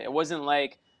prevented it. It wasn't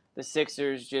like the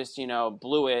Sixers just,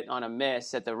 blew it on a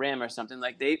miss at the rim or something.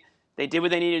 Like they did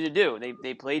what they needed to do.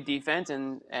 They played defense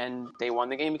and they won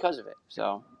the game because of it.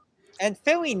 So. And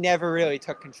Philly never really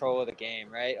took control of the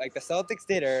game, right? Like the Celtics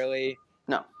did early.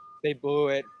 No. They blew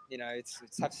it. It's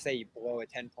tough to say you blow a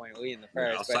 10-point lead in the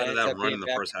first. Outside of that run in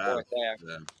the first half.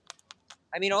 Yeah.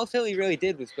 I mean, all Philly really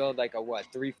did was build like a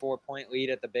 3-4 point lead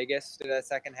at the biggest through that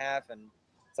second half, and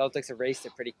Celtics erased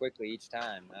it pretty quickly each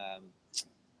time.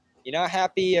 You're not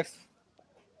happy if,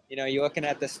 you're looking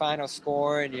at this final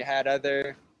score and you had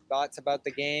other thoughts about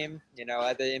the game,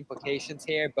 other implications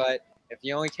here, but if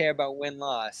you only care about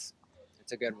win-loss,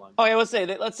 it's a good one. Oh yeah, let's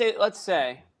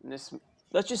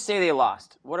just say they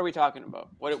lost. What are we talking about?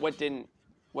 What didn't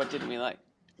we like?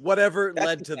 Whatever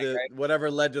led to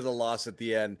the loss at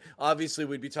the end. Obviously,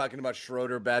 we'd be talking about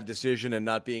Schroeder, bad decision, and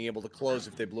not being able to close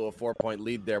if they blew a 4-point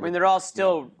lead there. I mean, they're all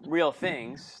still real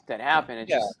things that happen.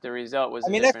 It's just the result was. I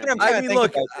mean, that's what I'm trying to think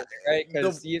about, right?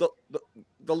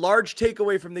 The large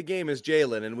takeaway from the game is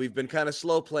Jalen, and we've been kind of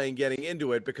slow playing getting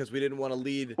into it because we didn't want to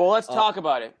lead. Well, let's talk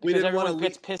about it. We didn't want to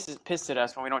gets pissed at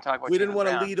us when we don't talk about. We didn't want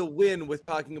to lead a win with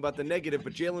talking about the negative,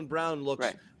 but Jaylen Brown looks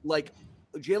like.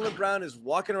 Jaylen Brown is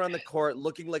walking around the court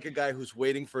looking like a guy who's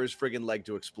waiting for his friggin' leg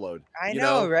to explode. I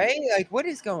know, right? Like, what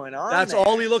is going on? That's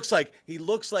all he looks like. He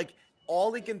looks like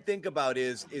all he can think about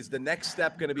is the next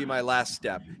step going to be my last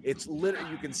step? It's literally,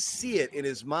 you can see it in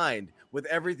his mind with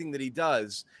everything that he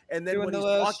does. And then Doing when the he's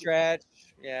little walking, stretch.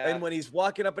 Yeah. and when he's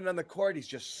walking up and down the court, he's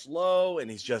just slow and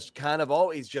he's just kind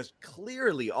of he's just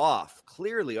clearly off.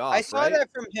 I saw right? that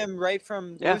from him right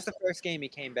from Yeah. it was the first game he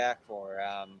came back for.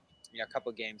 A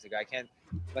couple games ago.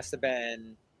 Must have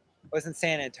been wasn't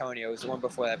San Antonio, it was the one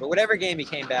before that. But whatever game he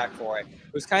came back for, it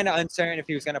was kind of uncertain if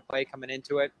he was going to play coming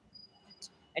into it.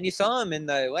 And you saw him in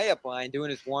the layup line doing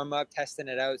his warm up, testing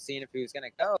it out, seeing if he was going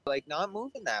to go. Like not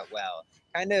moving that well,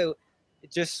 kind of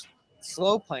just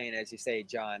slow playing, as you say,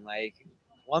 John. Like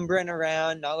lumbering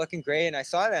around, not looking great. And I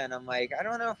saw that, and I'm like, I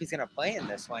don't know if he's going to play in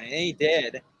this one. And he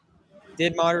did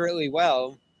moderately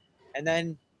well. And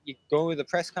then you go to the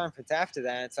press conference after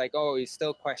that, and it's like, oh, he's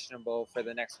still questionable for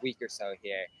the next week or so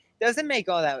here. Doesn't make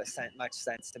all that much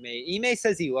sense to me. Ime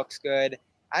says he looks good.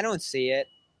 I don't see it.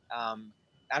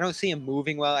 I don't see him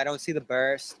moving well. I don't see the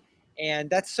burst. And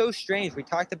that's so strange. We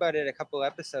talked about it a couple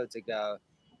episodes ago.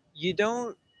 You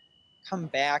don't come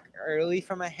back early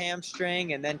from a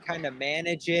hamstring and then kind of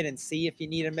manage it and see if you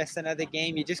need to miss another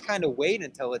game. You just kind of wait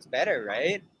until it's better,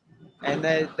 right? And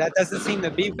that doesn't seem to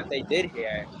be what they did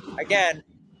here. Again,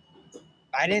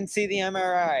 I didn't see the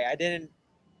MRI.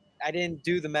 I didn't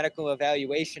do the medical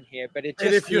evaluation here, but it just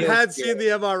And if you had good. seen the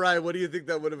MRI, what do you think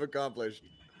that would have accomplished?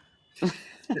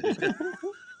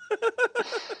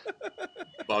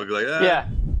 Bobby be like, Yeah.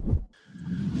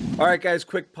 All right, guys,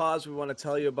 quick pause. We want to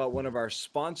tell you about one of our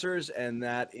sponsors, and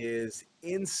that is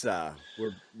INSA.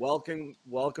 We're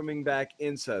welcoming back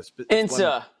INSA.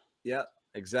 INSA. Yeah,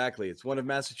 exactly. It's one of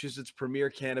Massachusetts' premier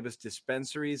cannabis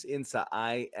dispensaries, INSA,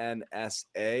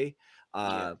 INSA.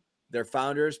 Their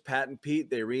founders, Pat and Pete,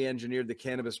 they re-engineered the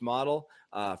cannabis model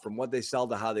from what they sell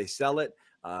to how they sell it.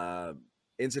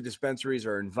 INSA dispensaries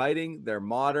are inviting. They're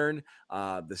modern.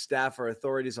 The staff are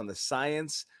authorities on the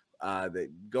science. They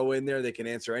go in there. They can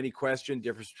answer any question,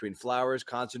 difference between flowers,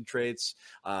 concentrates,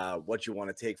 what you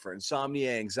want to take for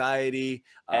insomnia, anxiety,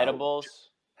 Edibles.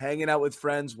 hanging out with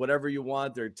friends, whatever you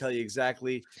want. They'll tell you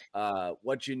exactly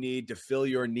what you need to fill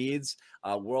your needs.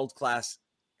 World-class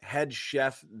head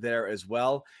chef there as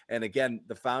well. And again,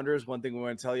 the founders, one thing we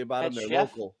want to tell you about them, they're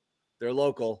local. They're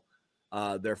local.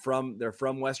 They're from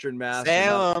Western Mass.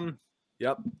 Salem.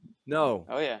 Yep. No.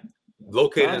 Oh yeah.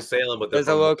 Located in Salem, but There's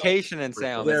a location in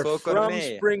Salem. They're It's local from to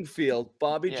me. Springfield.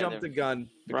 Bobby Yeah, jumped the gun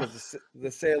because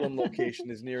the Salem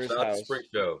location is near his South house.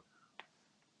 Springfield.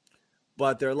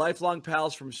 But they're lifelong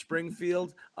pals from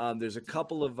Springfield. There's a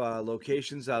couple of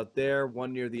locations out there,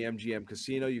 one near the MGM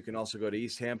Casino. You can also go to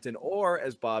East Hampton, or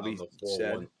as Bobby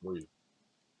said,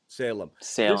 Salem.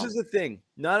 This is the thing.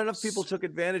 Not enough people took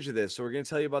advantage of this, so we're going to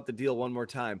tell you about the deal one more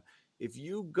time. If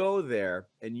you go there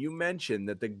and you mention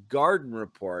that the Garden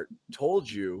Report told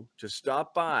you to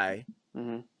stop by,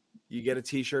 you get a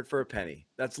T-shirt for a penny.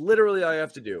 That's literally all you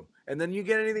have to do. And then you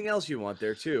get anything else you want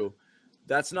there too.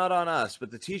 That's not on us, but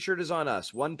the T-shirt is on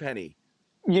us. 1 penny.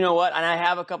 You know what? And I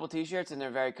have a couple T-shirts, and they're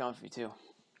very comfy too.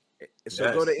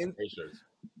 So go to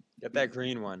Get that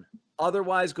green one.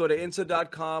 Otherwise, go to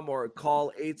INSA.com or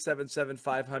call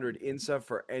 877-500-INSA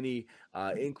for any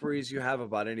inquiries you have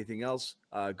about anything else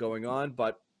going on.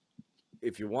 But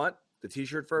if you want the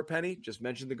T-shirt for a penny, just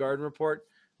mention the Garden Report.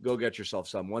 Go get yourself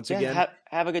some. Once again,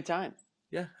 have a good time.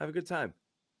 Yeah, have a good time.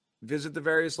 Visit the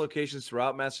various locations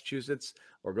throughout Massachusetts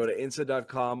or go to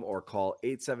INSA.com or call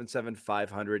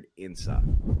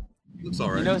 877-500-INSA. Looks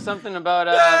all right. You know something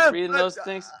about reading those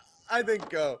things? I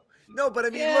think no, but I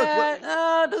mean, look. It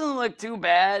doesn't look too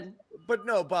bad. But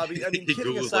no, Bobby, I mean, he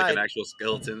kidding Googles aside, like an actual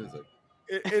skeleton.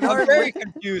 I'm very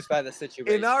confused by the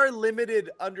situation. In our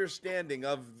limited understanding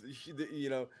of,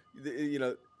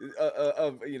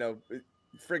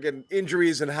 friggin'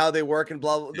 injuries and how they work and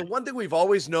blah, blah. The one thing we've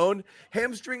always known,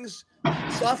 hamstrings,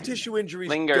 soft tissue injuries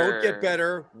don't get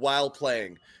better while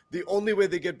playing. The only way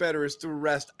they get better is through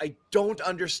rest. I don't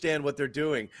understand what they're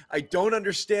doing. I don't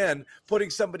understand putting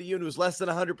somebody in who's less than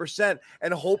 100%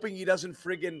 and hoping he doesn't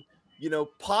friggin',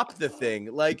 pop the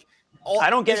thing. Like, I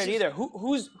don't get it either.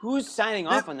 Who's signing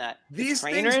off on that? These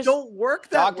trainers? Things don't work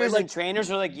that Doctors way. and trainers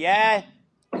are like, yeah.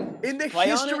 In the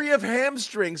history of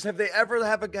hamstrings, have they ever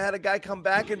had a guy come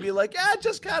back and be like,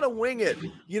 just kind of wing it?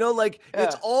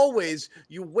 It's always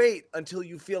you wait until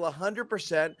you feel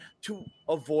 100% to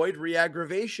avoid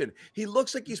re-aggravation. He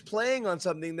looks like he's playing on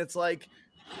something that's like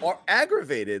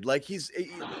aggravated. Like he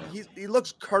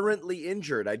looks currently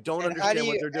injured. I don't understand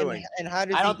what they're doing. And how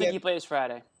does I don't think he plays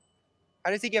Friday. How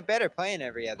does he get better playing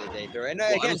every other day, though? And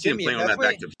I don't see him playing on that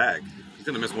back-to-back. He's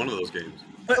going to miss one of those games.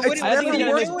 But it's never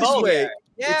worked this way.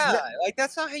 Yeah,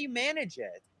 that's not how you manage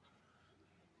it.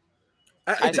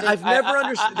 I've never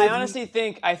understood. I honestly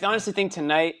think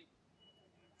tonight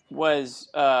was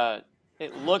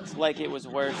it looked like it was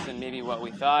worse than maybe what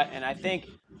we thought, and I think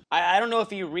I don't know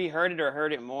if you reheard it or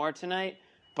heard it more tonight,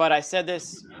 but I said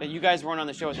this, but you guys weren't on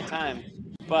the show at the time,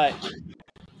 but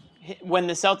when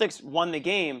the Celtics won the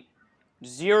game,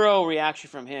 zero reaction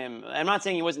from him. I'm not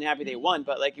saying he wasn't happy they won,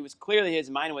 but like it was clearly his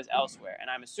mind was elsewhere, and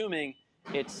I'm assuming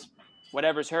it's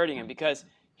whatever's hurting him because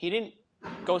he didn't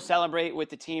go celebrate with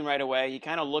the team right away. He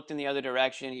kind of looked in the other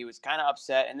direction. He was kind of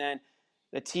upset, and then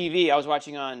the TV I was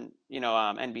watching on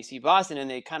NBC Boston, and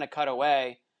they kind of cut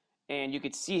away, and you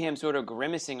could see him sort of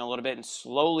grimacing a little bit and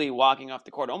slowly walking off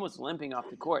the court, almost limping off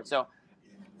the court. So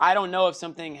I don't know if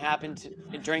something happened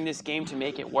during this game to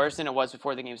make it worse than it was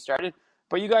before the game started.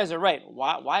 But you guys are right.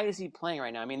 Why is he playing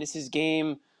right now? I mean, this is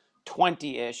game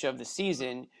 20-ish of the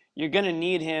season. You're going to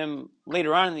need him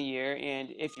later on in the year, and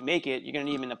if you make it, you're going to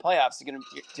need him in the playoffs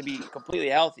to be completely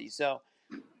healthy. So,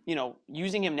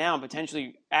 using him now and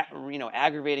potentially,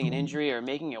 aggravating an injury or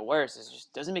making it worse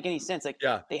just doesn't make any sense. Like,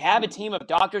 They have a team of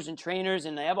doctors and trainers,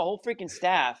 and they have a whole freaking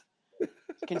staff.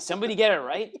 Can somebody get it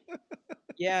right?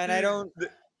 Yeah, and I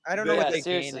don't know what they're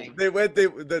gaining.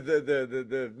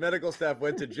 The medical staff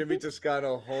went to Jimmy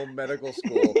Toscano Home Medical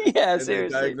School. Yeah, and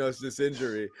seriously. they diagnosed this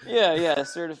injury. Yeah,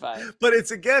 certified. But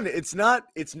it's not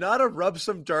a rub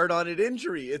some dirt on it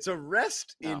injury. It's a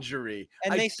rest injury.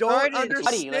 And I don't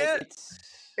understand.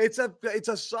 It's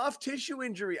a soft tissue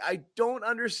injury. I don't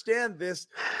understand this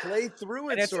play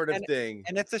through it sort of thing.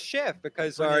 And it's a shift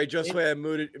because sorry, I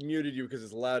muted you because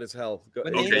it's loud as hell.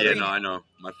 I know.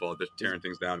 My fault. They're tearing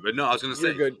things down. But no, I was gonna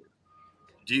say, good.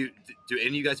 Do any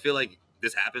of you guys feel like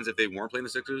this happens if they weren't playing the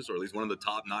Sixers or at least one of the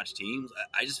top notch teams?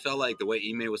 I just felt like the way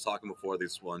Ime was talking before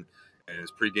this one and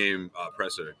his pregame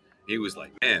presser, he was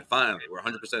like, man, finally, we're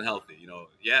 100% healthy.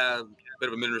 A bit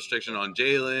of a min restriction on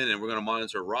Jalen and we're gonna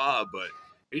monitor Rob, but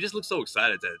he just looks so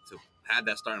excited to have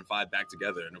that starting five back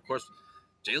together. And, of course,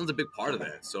 Jalen's a big part of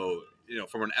that. So,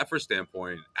 from an effort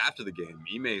standpoint, after the game,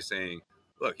 Ime saying,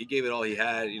 look, he gave it all he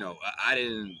had.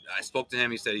 I spoke to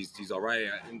him. He said he's all right.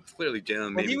 And clearly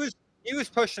Jalen maybe. He was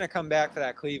pushing to come back for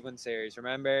that Cleveland series,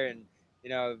 remember? And,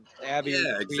 Abby.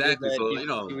 Yeah, exactly. So,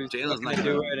 Jalen's not going to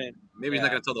do it. Maybe he's not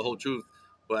going to tell the whole truth.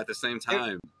 But at the same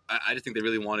time, I just think they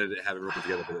really wanted to have it working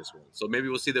together for this one. So maybe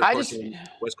we'll see their first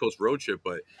West Coast road trip.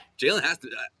 But Jalen has to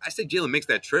 – I say Jalen makes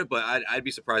that trip, but I'd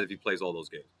be surprised if he plays all those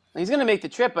games. He's going to make the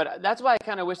trip, but that's why I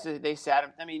kind of wish that they sat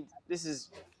him. I mean, this is,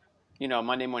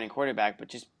 Monday morning quarterback, but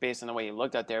just based on the way he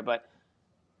looked out there. But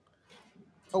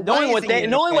knowing what they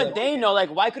know, like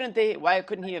why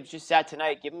couldn't he have just sat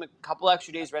tonight, give him a couple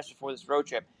extra days rest before this road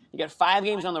trip? You got 5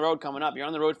 games on the road coming up. You're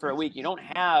on the road for a week. You don't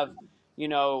have –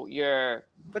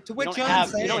 But to what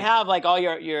you don't have like all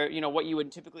your what you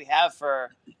would typically have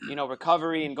for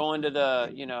recovery and going to the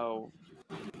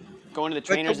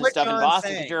trainers and stuff in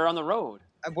Boston because you're on the road.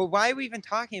 Well, why are we even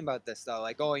talking about this though?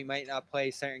 Like, he might not play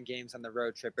certain games on the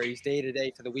road trip, or he's day to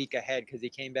day for the week ahead because he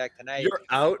came back tonight. You're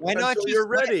out. Why not until you're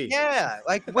ready?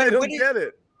 Like I don't get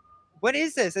it. What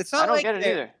is this? It's not like get it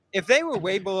either. If they were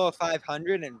way below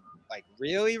 500 and like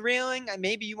really reeling,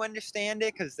 maybe you understand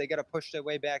it because they got to push their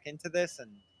way back into this, and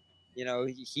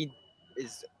he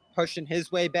is pushing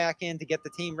his way back in to get the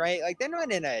team right. Like they're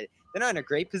not in a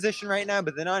great position right now,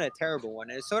 but they're not in a terrible one.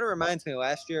 And it sort of reminds me of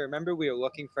last year. Remember we were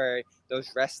looking for those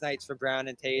rest nights for Brown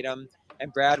and Tatum,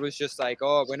 and Brad was just like,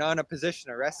 "Oh, we're not in a position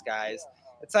to rest guys."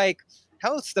 It's like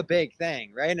health's the big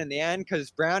thing, right? In the end, because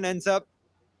Brown ends up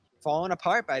falling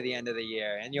apart by the end of the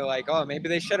year, and you're like, "Oh, maybe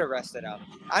they should have rested him."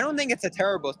 I don't think it's a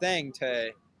terrible thing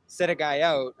to sit a guy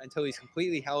out until he's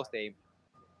completely healthy.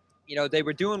 They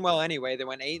were doing well anyway. They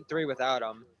went 8-3 without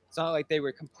him. It's not like they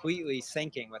were completely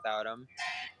sinking without him.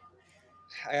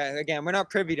 Again, we're not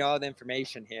privy to all the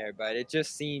information here, but it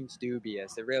just seems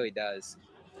dubious. It really does.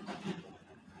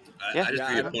 I just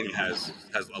think your opponent has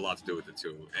a lot to do with it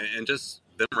too, and just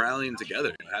them rallying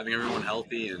together, having everyone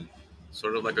healthy, and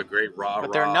sort of like a great rah-rah.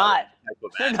 But they're not. Type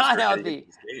of they're not healthy.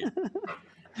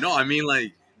 No, I mean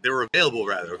like they were available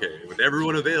rather. Okay, with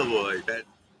everyone available like that.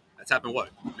 That's happened,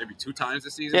 maybe 2 times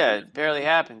this season? Yeah, it barely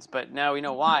happens. But now we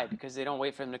know why, because they don't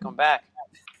wait for him to come back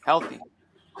healthy.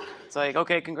 It's like,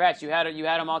 okay, congrats. You had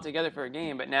them all together for a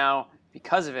game, but now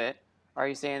because of it, are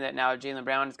you saying that now Jaylen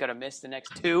Brown has got to miss the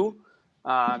next 2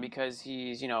 because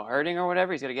he's, hurting or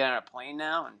whatever? He's got to get on a plane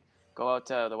now and go out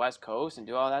to the West Coast and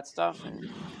do all that stuff. And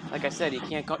like I said, he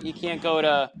can't go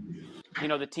to,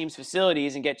 the team's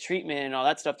facilities and get treatment and all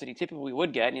that stuff that he typically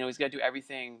would get. He's got to do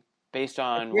everything based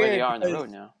on where they are on the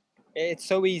road now. It's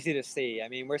so easy to see. I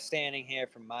mean, we're standing here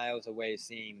from miles away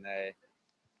seeing the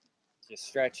just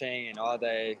stretching and all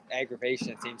the aggravation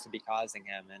it seems to be causing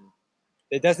him. And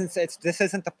This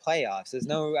isn't the playoffs.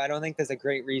 I don't think there's a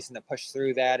great reason to push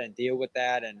through that and deal with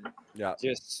that and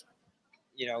just,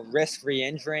 risk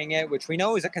re-injuring it, which we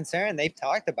know is a concern. They've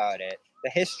talked about it, the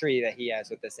history that he has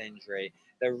with this injury,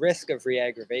 the risk of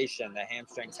re-aggravation that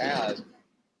hamstrings have.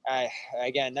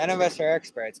 Again, none of us are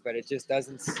experts, but it just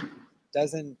doesn't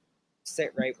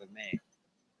sit right with me.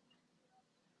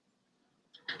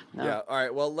 No. Yeah. All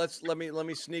right. Well, let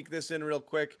me sneak this in real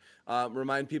quick.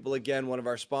 Remind people again, one of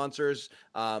our sponsors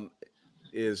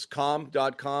is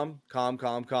calm.com.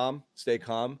 Calm. Stay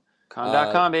calm.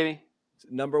 Calm.com, baby.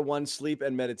 #1 sleep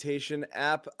and meditation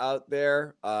app out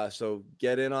there. So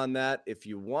get in on that if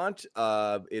you want.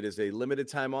 It is a limited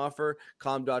time offer.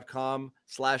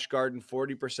 Calm.com/garden,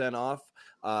 40% off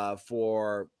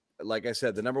for, like I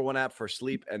said, the #1 app for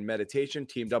sleep and meditation,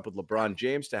 teamed up with LeBron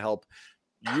James to help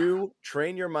you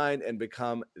train your mind and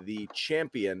become the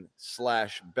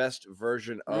champion/best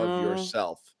version of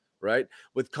yourself, right?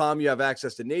 With Calm, you have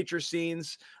access to nature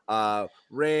scenes,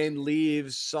 rain,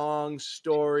 leaves, songs,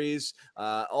 stories,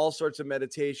 all sorts of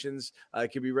meditations.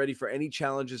 It can be ready for any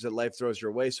challenges that life throws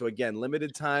your way. So again,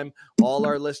 limited time, all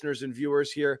our listeners and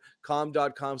viewers here,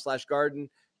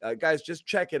 calm.com/garden. Guys, just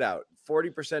check it out.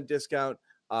 40% discount.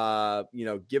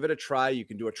 Give it a try. You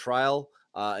can do a trial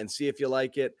and see if you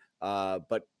like it.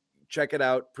 But check it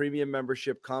out. Premium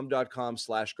membership,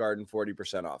 calm.com/garden,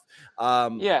 40% off.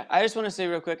 I just want to say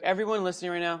real quick, everyone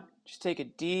listening right now, just take a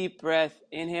deep breath.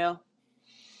 Inhale.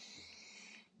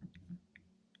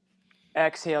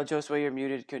 Exhale. Josue, you're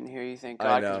muted. Couldn't hear you. Thank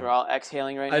God, because we're all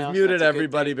exhaling right now. I've muted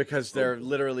everybody because they're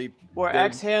literally... We're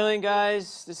exhaling,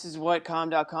 guys. This is what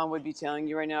calm.com would be telling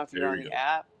you right now if you're on the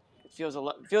app. It feels a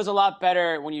lot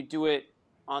better when you do it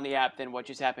on the app than what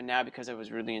just happened now, because I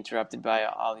was really interrupted by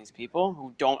all these people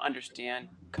who don't understand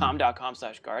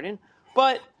calm.com/garden.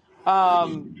 But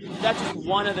that's just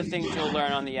one of the things you'll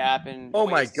learn on the app. And oh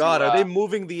my God, are they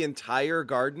moving the entire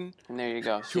garden? And there you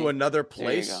go. To another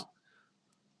place?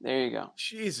 There you go.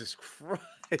 Jesus Christ!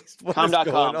 What is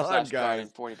going on,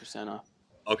 guys? 40% off.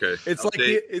 Okay. It's like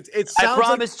it sounds.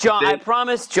 I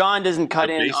promise John doesn't cut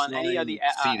in on any of the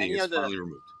seating is finally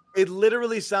removed. It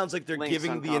literally sounds like they're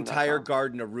giving the entire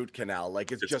garden a root canal.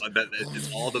 Like it's just it's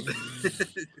all the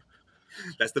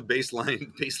that's the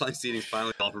baseline seating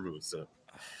finally all removed. So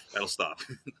that'll stop.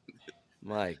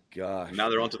 My God. Now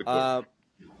they're onto the court.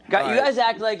 You guys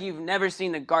act like you've never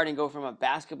seen the garden go from a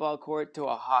basketball court to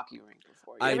a hockey rink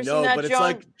before. You ever seen that, but John? It's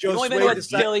like You've only been to a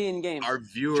billion games. Our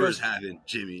viewers haven't,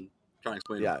 Jimmy. Try and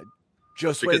explain. Yeah.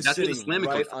 Josue's sitting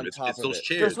right on top it's of those it.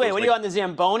 chairs. Josue, what are you on the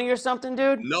Zamboni or something,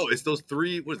 dude? No, it's those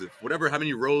three. What is it? How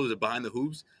many rows are behind the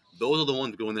hoops? Those are the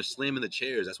ones when they're slamming the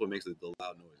chairs. That's what makes it the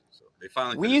loud noise. So they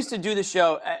finally. We used to do the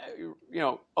show.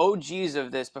 OGs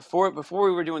of this before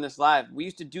we were doing this live. We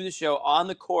used to do the show on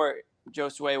the court.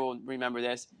 Josue will remember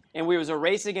this. And it was a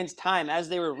race against time. As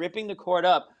they were ripping the court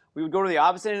up, we would go to the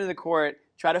opposite end of the court,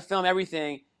 try to film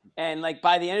everything, and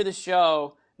by the end of the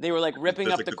show, they were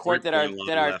ripping up the court that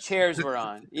our chairs were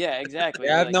on. Yeah, exactly.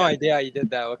 Yeah, I have no idea how you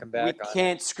did that looking back. We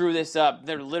can't screw this up.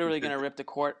 They're literally going to rip the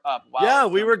court up. Wow. Yeah,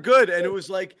 we were good, and it was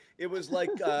like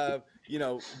the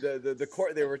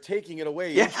court, they were taking it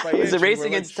away. Yeah, inch by it was a inch, race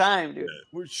against time, dude.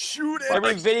 We're shooting.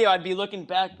 Every video, I'd be looking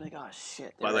back like, oh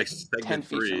shit. By segment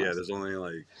 3, there's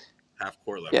only half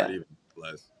court left, even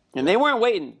less. And they weren't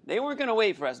waiting. They weren't going to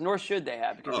wait for us, nor should they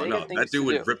have, because got things that dude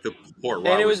would rip the court.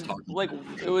 And it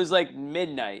was like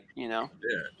midnight, Yeah,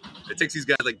 it takes these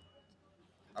guys I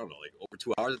don't know, over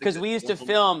 2 hours. Because we used to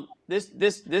film this.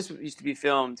 This used to be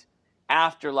filmed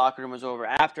after locker room was over,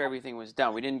 after everything was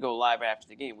done. We didn't go live right after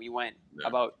the game. We went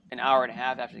about an hour and a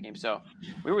half after the game. So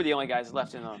we were the only guys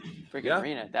left in the freaking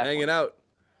arena at that point.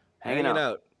 Hanging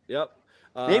out. Yep.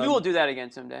 Maybe we'll do that again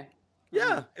someday.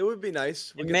 Yeah, it would be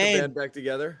nice. We'll get the band back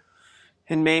together.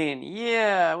 In Maine.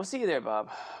 Yeah, we'll see you there, Bob.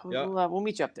 We'll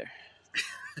meet you up there.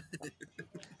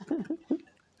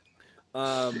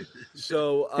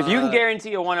 So if you can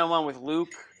guarantee a one-on-one with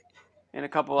Luke and a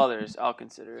couple others, I'll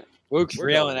consider it. Luke's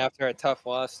reeling after a tough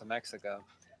loss to Mexico.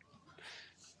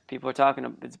 People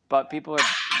are people are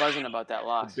buzzing about that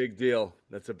loss. Big deal.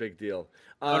 That's a big deal.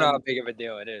 I don't know how big of a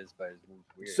deal it is, but it's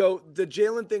weird. So the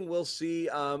Jalen thing, we'll see.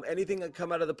 Anything that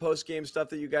come out of the post-game stuff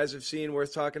that you guys have seen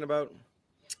worth talking about?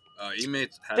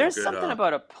 There's something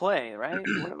about a play, right?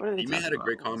 Ime had a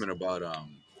great comment about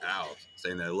Al,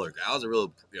 saying that, look, Al's a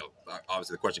real,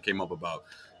 obviously the question came up about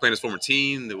playing his former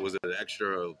team. There was an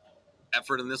extra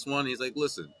effort in this one. He's like,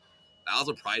 listen, Al's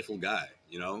a prideful guy,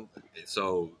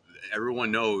 so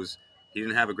everyone knows he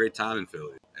didn't have a great time in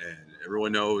Philly. And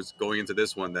everyone knows going into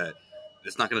this one that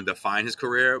it's not going to define his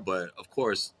career. But, of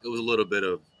course, it was a little bit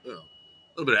of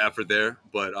little bit of effort there,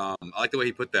 but I like the way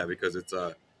he put that because it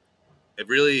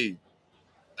really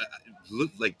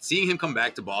like seeing him come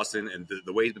back to Boston and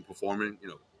the way he's been performing,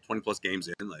 20 plus games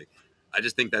in, like I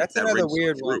just think that's that another rings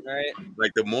weird true. one, right?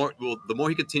 Like the more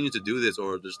he continues to do this,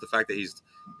 or just the fact that he's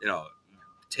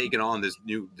taken on this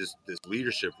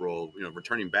leadership role,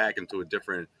 returning back into a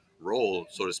different role,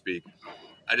 so to speak.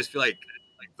 I just feel like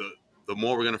the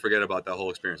more we're gonna forget about that whole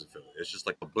experience in Philly. It's just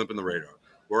like a blimp in the radar.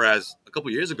 Whereas a couple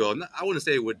years ago, I wouldn't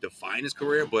say it would define his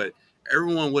career, but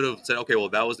everyone would have said, okay, well,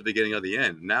 that was the beginning of the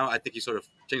end. Now I think he sort of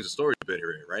changed the story a bit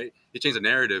here, right? He changed the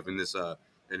narrative in this,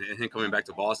 and him coming back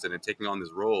to Boston and taking on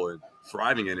this role and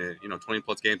thriving in it. 20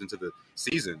 plus games into the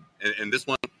season, and this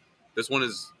one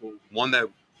is one that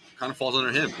kind of falls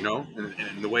under him,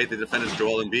 and the way they defended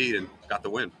Joel Embiid and got the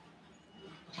win.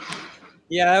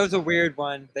 Yeah, that was a weird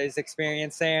one. There's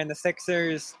experience there, and the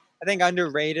Sixers, I think,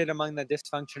 underrated among the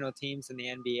dysfunctional teams in the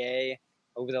NBA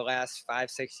over the last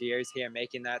 5-6 years here,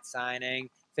 making that signing,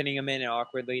 fitting him in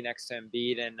awkwardly next to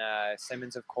Embiid and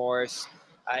Simmons, of course.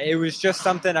 It was just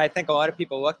something I think a lot of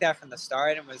people looked at from the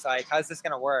start and was like, how's this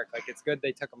going to work? Like, it's good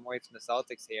they took him away from the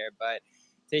Celtics here. But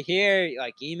to hear,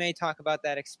 like, Ime talk about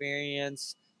that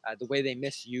experience, the way they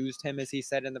misused him, as he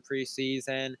said in the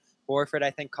preseason. Horford, I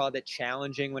think, called it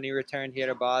challenging when he returned here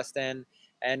to Boston.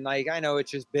 And, like, I know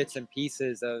it's just bits and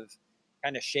pieces of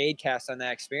kind of shade cast on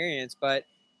that experience, but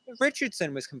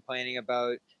Richardson was complaining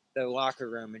about the locker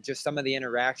room and just some of the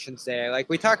interactions there. Like,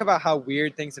 we talk about how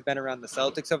weird things have been around the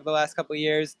Celtics over the last couple of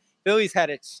years. Philly's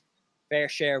had its fair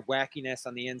share of wackiness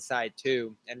on the inside,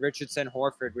 too. And Richardson,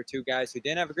 Horford were two guys who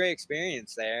didn't have a great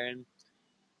experience there. And,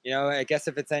 I guess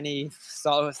if it's any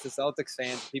solace to Celtics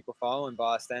fans, people following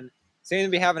Boston, seem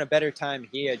to be having a better time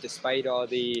here despite all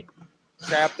the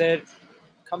crap that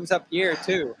comes up here,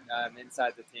 too,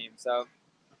 inside the team. So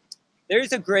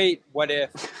there's a great what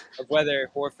if of whether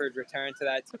Horford returned to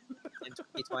that team in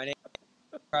 2020.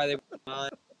 Probably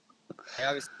on. They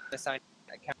obviously signed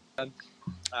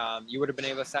you would have been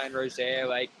able to sign Rozier.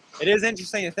 Like, it is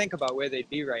interesting to think about where they'd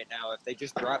be right now if they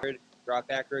just brought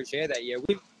back Rozier that year.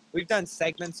 We've done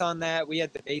segments on that. We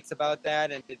had debates about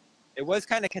that, and it was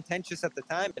kind of contentious at the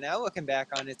time. But now looking back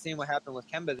on it, seeing what happened with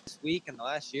Kemba this week and the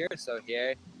last year or so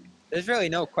here, there's really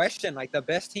no question. Like, the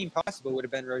best team possible would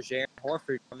have been Rozier and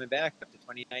Horford coming back up to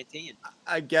 2019.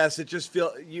 I guess it just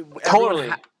feels Totally.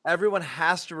 Everyone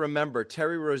has to remember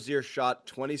Terry Rozier shot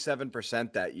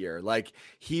 27% that year. Like,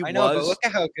 I know, but look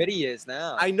at how good he is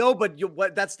now. I know, but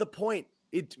that's the point.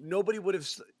 Nobody would have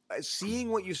seeing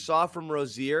what you saw from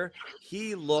Rozier.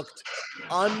 He looked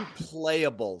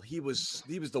unplayable. He was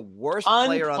the worst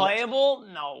player on unplayable.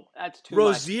 No, that's too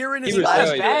Rozier much. in his He was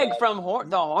last bagged from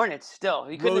the Hornets. Still,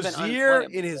 he couldn't have been Rozier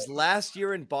unplayable. in his last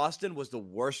year in Boston was the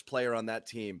worst player on that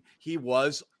team. He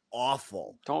was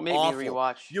awful. Don't make me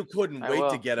rewatch. You couldn't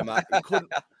wait to get him out.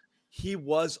 He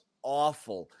was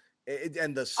awful.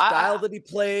 And the style that he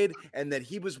played, and that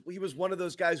he was one of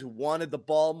those guys who wanted the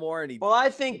ball more. And I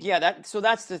think that's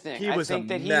the thing. I think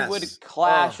that he would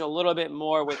clash a little bit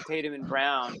more with Tatum and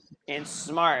Brown and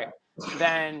Smart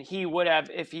than he would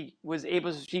have if he was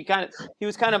able to. He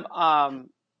was kind of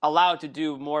allowed to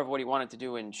do more of what he wanted to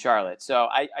do in Charlotte. So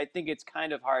I think it's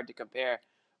kind of hard to compare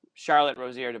Charlotte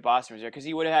Rozier to Boston Rozier because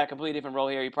he would have had a completely different role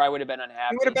here. He probably would have been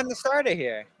unhappy. He would have been the starter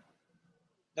here.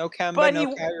 No Kemba,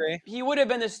 no Kyrie. He would have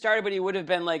been the starter, but he would have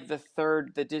been like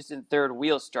the distant third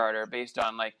wheel starter based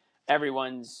on like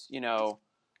everyone's,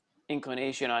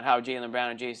 inclination on how Jaylen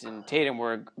Brown and Jason Tatum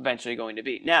were eventually going to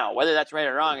be. Now, whether that's right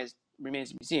or wrong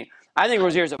remains to be seen. I think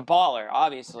Rozier's a baller,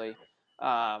 obviously.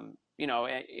 I'm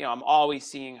always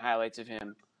seeing highlights of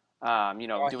him.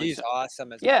 He's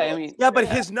awesome. But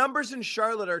his numbers in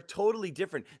Charlotte are totally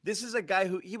different. This is a guy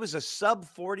he was a sub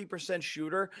 40%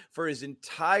 shooter for his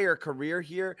entire career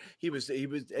here. He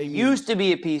used to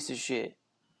be a piece of shit.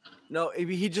 No,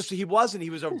 he wasn't. He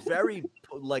was a very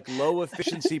low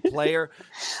efficiency player.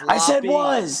 Sloppy. I said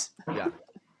was. Yeah.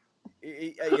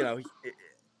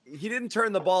 He didn't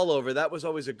turn the ball over. That was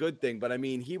always a good thing. But I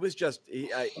mean, he was just.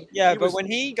 But when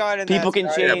he got in, people can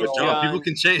change. Yeah, but John, people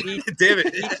can change. Damn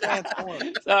it. He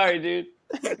transformed. Sorry, dude.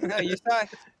 No, you saw.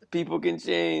 People can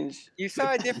change. You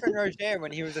saw a different Rozier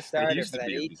when he was a starter for that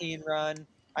 18 run.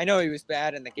 I know he was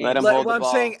bad in the game. I'm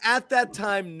saying at that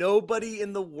time, nobody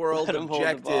in the world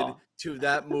objected to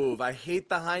that move. I hate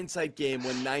the hindsight game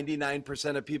when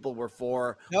 99% of people were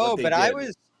for. No, but I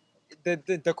was.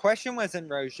 The question wasn't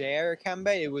Rozier or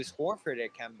Kemba, it was Horford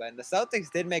at Kemba, and the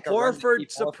Celtics did make a Horford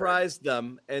surprised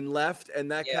them and left, and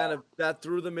that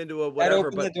threw them into a whatever. That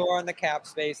opened the door on the cap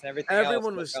space and everything.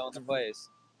 Everyone else fell into place.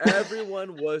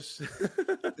 Everyone was.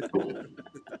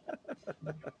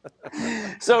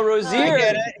 So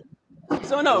Rozier,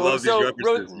 So I no, love so these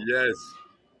references. Yes.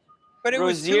 But it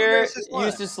was 2 Rozier versus 1.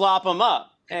 used to slop him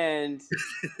up, and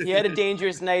he had a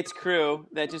Dangerous Knights crew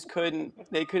that just couldn't.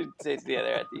 They couldn't stay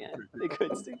together at the end. They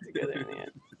couldn't stick together in the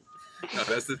end. No,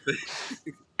 that's the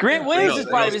thing. Grant Yeah, Williams no, was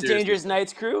part no, of his seriously. Dangerous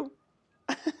Knights crew.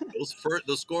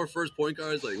 Those score first point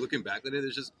guards, like looking back at it,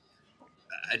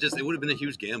 it would have been a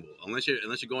huge gamble unless you're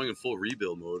going in full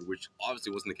rebuild mode, which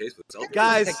obviously wasn't the case for the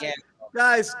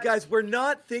Celtics. Guys, we're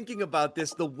not thinking about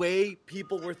this the way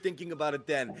people were thinking about it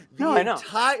then. No, I know.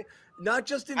 Not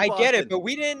just in I Boston. get it, but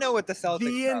we didn't know what the Celtics.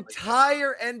 The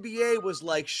entire NBA was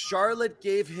like, Charlotte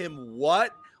gave him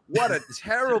what? What a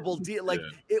terrible deal! Like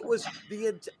it was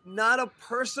not a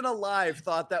person alive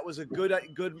thought that was a good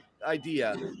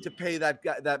idea to pay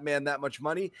that man that much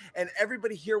money, and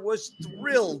everybody here was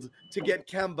thrilled to get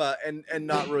Kemba and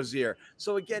not Rozier.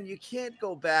 So again, you can't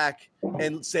go back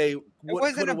and say what it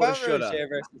wasn't coulda, about shoulda. Rozier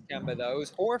versus Kemba though. It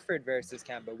was Horford versus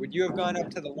Kemba. Would you have gone up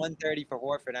to the 130 for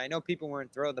Horford? I know people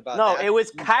weren't thrilled about that. No, it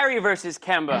was Kyrie versus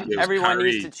Kemba. Everyone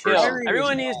Kyrie needs to chill. versus-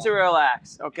 Everyone needs to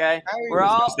relax. Okay,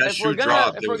 if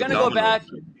we're gonna go back.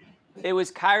 It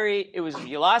was Kyrie. It was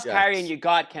you lost Kyrie and you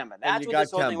got Kemba. That's what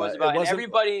this whole thing was about. And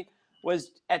everybody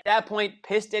was at that point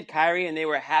pissed at Kyrie, and they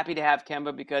were happy to have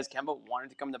Kemba because Kemba wanted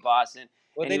to come to Boston.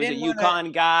 Well, and he was a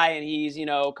UConn guy, and he's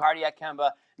cardiac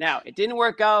Kemba. Now it didn't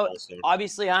work out.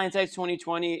 Obviously, hindsight's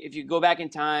 2020. If you go back in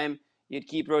time, you'd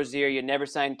keep Rozier. You'd never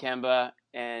sign Kemba,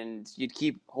 and you'd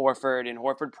keep Horford. And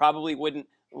Horford probably wouldn't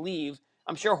leave.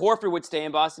 I'm sure Horford would stay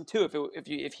in Boston too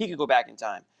if he could go back in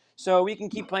time. So we can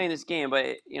keep playing this game, but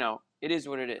it is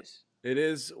what it is. It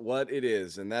is what it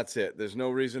is, and that's it. There's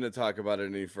no reason to talk about it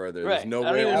any further. Right. There's no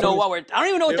I way. don't even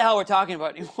know what the hell we're talking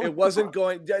about anymore. It wasn't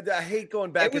going. I hate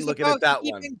going back and looking at that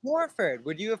one. Horford.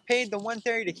 Would you have paid the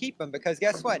 130 to keep him? Because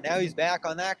guess what? Now he's back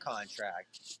on that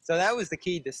contract. So that was the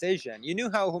key decision. You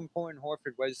knew how important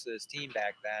Horford was to this team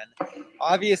back then.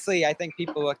 Obviously, I think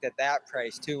people looked at that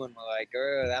price too and were like,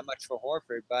 "Oh, that much for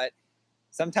Horford," but.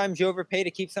 Sometimes you overpay to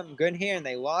keep something good here, and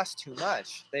they lost too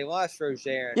much. They lost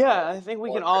Rozier. Yeah, I think we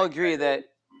can all agree that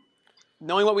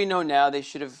knowing what we know now, they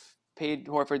should have paid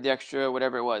Horford the extra,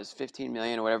 whatever it was, $15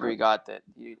 million or whatever he got that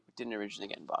you didn't originally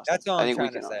get in Boston. That's all I'm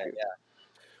trying to say,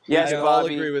 Yes, Bobby, all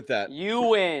agree with that. You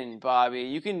win, Bobby.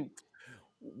 You can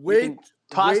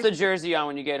toss the jersey on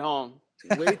when you get home.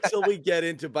 Wait till we get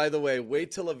into, by the way, wait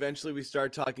till eventually we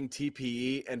start talking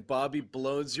TPE and Bobby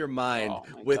blows your mind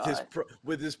with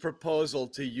his proposal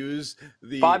to use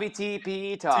the Bobby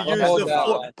TPE talk. To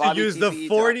use the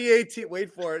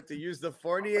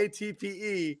Fournier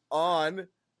TPE on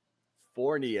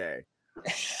Fournier.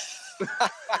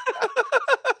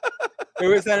 It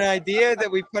was an idea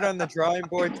that we put on the drawing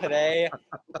board today.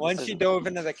 Once you dove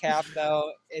into the cap,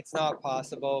 though, it's not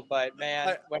possible. But,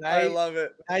 man, I love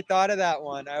it. When I thought of that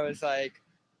one, I was like,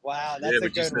 wow, that's a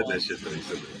good one. That shit, though. You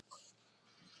said that.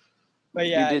 But,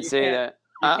 yeah, you did say that.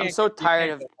 I'm so tired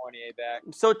of the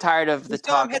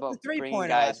talk about the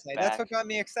three-pointer last night. That's what got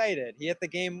me excited. He hit the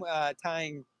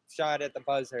game-tying shot at the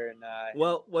buzzer. And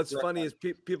well, what's funny is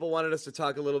people wanted us to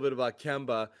talk a little bit about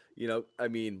Kemba.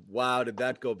 Wow, did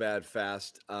that go bad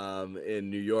fast in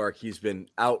New York? He's been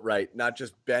outright not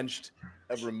just benched,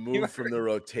 removed from the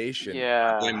rotation.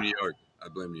 Yeah, I blame New York.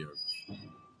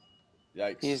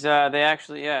 Yikes! He's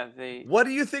they. What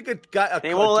do you think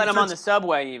they won't let him on the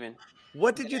subway even?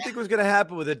 What did you think was going to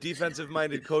happen with a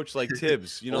defensive-minded coach like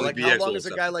Tibbs? How long is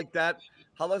a guy like that?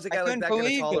 How long is a guy like that going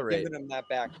to tolerate? Giving him that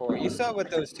backcourt. You saw what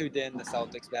those two did in the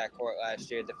Celtics backcourt last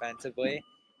year defensively.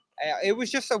 It was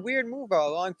just a weird move all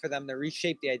along for them to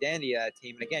reshape the identity of that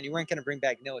team. And again, you weren't going to bring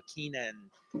back Ntilikina and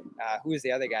who was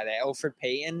the other guy? That Elfrid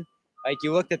Payton. Like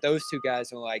you looked at those two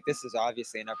guys and were like, this is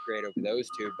obviously an upgrade over those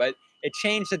two. But it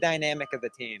changed the dynamic of the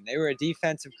team. They were a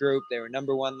defensive group. They were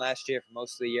number one last year for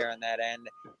most of the year on that end.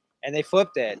 And they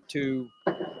flipped it to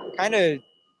kind of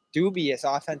dubious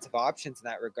offensive options in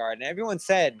that regard. And everyone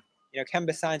said,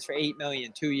 Kemba signs for $8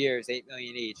 million, 2 years, $8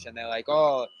 million each. And they're like,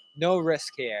 oh, no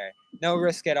risk here. No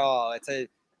risk at all. It's a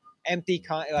empty,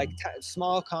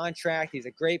 small contract. He's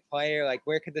a great player. Like,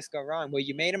 where could this go wrong? Well,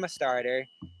 you made him a starter,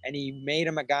 and you made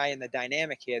him a guy in the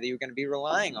dynamic here that you're going to be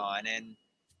relying on. And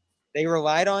they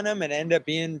relied on him and ended up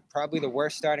being probably the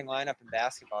worst starting lineup in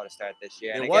basketball to start this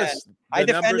year. And I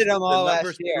defended him all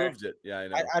last year. Proved it. Yeah, I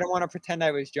know. I don't want to pretend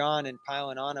I was John and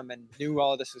piling on him and knew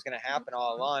all this was going to happen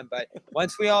all along. But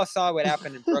once we all saw what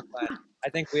happened in Brooklyn, I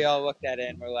think we all looked at it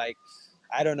and we're like,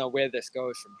 I don't know where this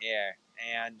goes from here.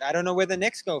 And I don't know where the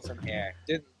Knicks go from here.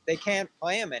 They can't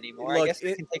play him anymore. I guess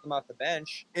they can take him off the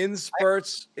bench. In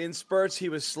spurts, he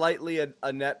was slightly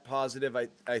a net positive,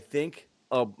 I think.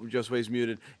 Oh, Josue's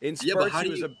muted. In spurts, he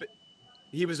was a bit.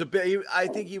 He was a bit. I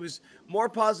think he was more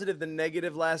positive than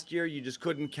negative last year. You just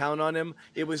couldn't count on him.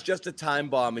 It was just a time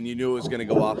bomb, and you knew it was going to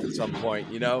go off at some point.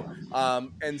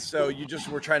 And so you just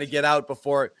were trying to get out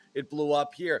before it blew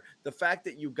up here. The fact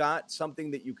that you got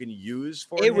something that you can use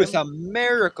for it was a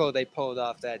miracle they pulled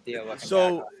off that deal.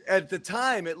 So at the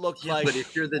time, it looked like but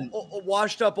if you're the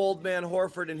washed up old man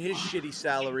Horford and his shitty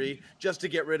salary just to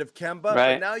get rid of Kemba.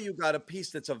 Right. But now you got a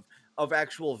piece that's of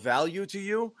actual value to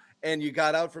you. And you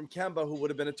got out from Kemba, who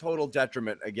would have been a total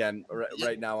detriment again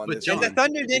right now on this. And the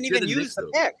Thunder didn't even use the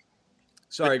pick.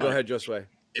 Sorry, go ahead, Josue.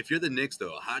 If you're the Knicks,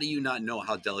 though, how do you not know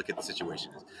how delicate the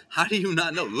situation is? How do you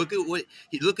not know? Look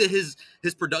at his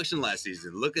production last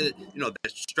season. Look at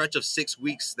that stretch of 6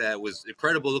 weeks that was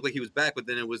incredible. Looked like he was back, but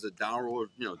then it was a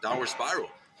downward spiral.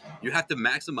 You have to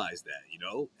maximize that.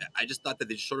 I just thought that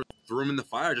they sort of threw him in the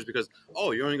fire just because.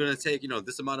 Oh, you're only going to take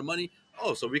this amount of money.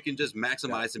 Oh, so we can just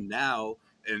maximize him now.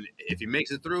 And if he makes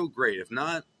it through, great. If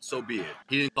not, so be it.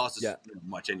 He didn't cost us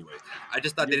much anyway. I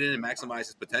just thought they didn't maximize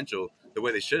his potential the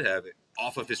way they should have it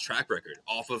off of his track record,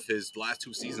 off of his last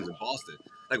 2 seasons in Boston.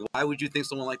 Like, why would you think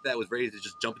someone like that was ready to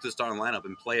just jump into the starting lineup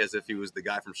and play as if he was the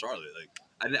guy from Charlotte?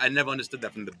 Like, I never understood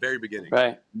that from the very beginning.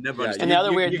 Right. Never understood. And the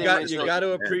other weird thing was you got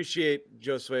to appreciate,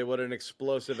 Josue, what an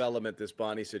explosive element this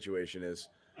Bonnie situation is.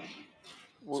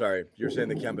 Sorry, you're saying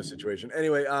the Kemba situation.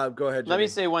 Anyway, go ahead, Jimmy. Let me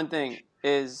say one thing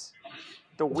is –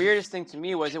 the weirdest thing to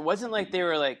me was it wasn't like they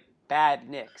were like bad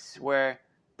Knicks where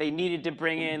they needed to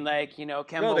bring in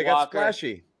Kemba No, they got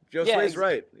splashy. Josue's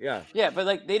right. Yeah. Yeah, but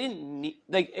they didn't need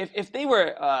if they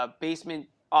were a basement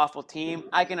awful team,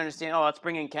 I can understand. Oh, let's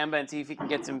bring in Kemba and see if he can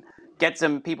get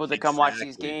some people to come watch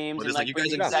these games and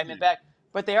bring the excitement back.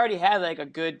 But they already had a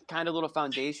good kind of little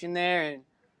foundation there, and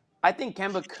I think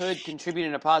Kemba could contribute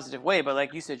in a positive way. But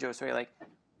like you said, Josue,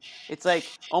 it's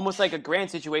almost like a Grant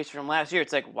situation from last year.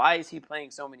 It's why is he playing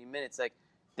so many minutes?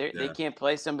 They can't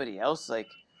play somebody else. So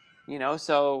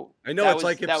I know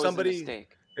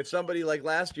if somebody like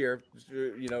last year,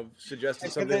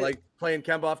 suggested somebody like playing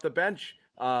Kemba off the bench,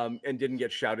 and didn't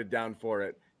get shouted down for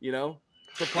it.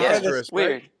 Preposterous. Yeah,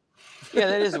 weird. Yeah,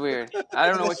 that is weird. I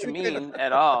don't know what you mean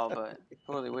at all, but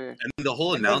totally weird. And the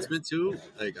whole announcement too,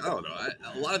 I don't know.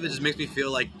 A lot of it just makes me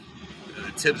feel like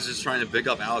Tibbs is just trying to big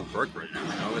up Alec Burke right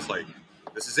now. It's like,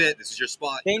 this is it. This is your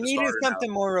spot. They needed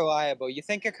something more reliable. You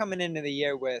think of coming into the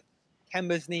year with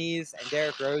Kemba's knees and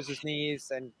Derrick Rose's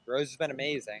knees, and Rose has been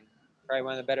amazing. Probably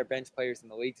one of the better bench players in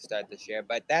the league to start this year.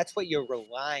 But that's what you're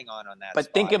relying on that But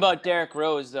spot. Think about Derrick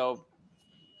Rose, though,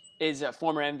 is a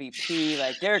former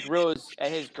MVP. Derrick Rose,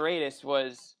 at his greatest,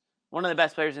 was one of the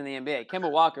best players in the NBA. Kemba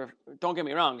Walker, don't get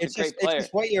me wrong, he's a great player. It's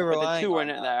just what you're relying on. But the two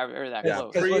are that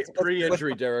close.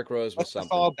 Pre-injury Derrick Rose was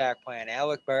something. What's the fallback plan?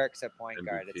 Alec Burks at point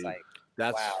guard. It's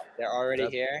wow, they're already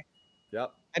here.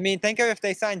 Yep. I mean, think of if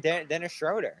they signed Dennis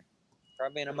Schroeder.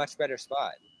 Probably in a much better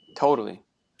spot. Totally.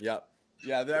 Yep.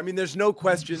 Yeah, I mean, there's no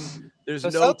question. There's no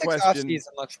Celtics question.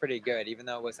 Offseason looks pretty good, even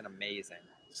though it wasn't amazing.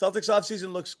 Celtics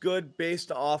offseason looks good based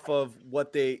off of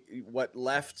what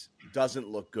left doesn't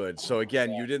look good. So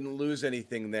again, you didn't lose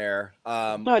anything there.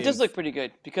 No, it does look pretty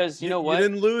good because you know what? You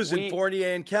didn't lose in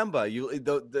Fournier and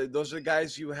Kemba. Those are the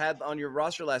guys you had on your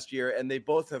roster last year, and they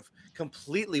both have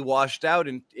completely washed out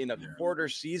in a quarter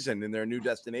season in their new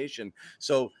destination.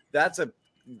 So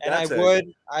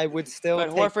I would still. But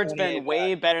Horford's been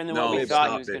way better than what we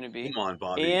thought he was going to be. Come on,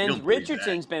 Bobby. And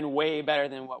Richardson's been way better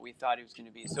than what we thought he was going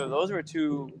to be. So those were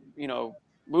two,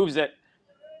 moves that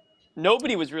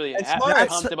nobody was really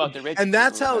pumped about the Richardson. And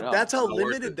that's how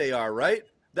limited they are, right?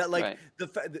 That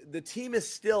the team is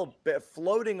still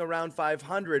floating around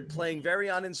 500, playing very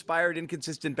uninspired,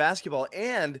 inconsistent basketball,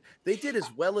 and they did as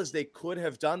well as they could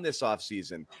have done this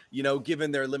offseason,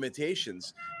 given their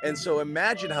limitations. And so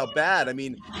imagine how bad. I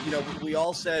mean, we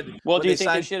all said. Well, do you think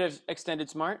they should have extended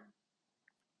Smart?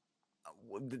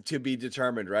 To be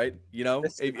determined, right?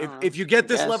 If you get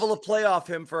this level of play off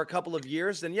him for a couple of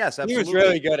years, then yes, absolutely. He was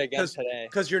really good again today.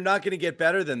 Because you're not going to get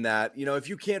better than that. If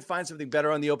you can't find something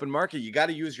better on the open market, you got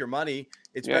to use your money.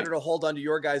 It's better to hold on to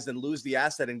your guys than lose the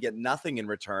asset and get nothing in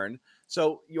return.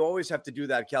 So you always have to do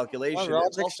that calculation. Well,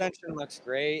 Rob's extension looks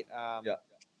great.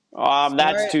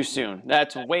 That's too soon.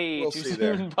 That's way too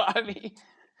soon, Bobby.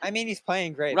 I mean, he's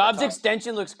playing great. Rob's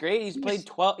extension looks great. He's played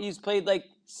 12. He's played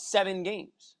 7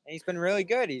 games. And he's been really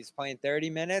good. He's playing 30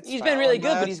 minutes. He's been really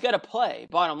good, but he's got to play.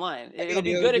 Bottom line, it'll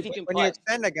be good if he can play. When you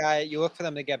extend a guy, you look for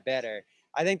them to get better.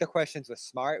 I think the question's with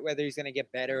Smart whether he's going to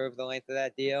get better over the length of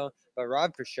that deal. But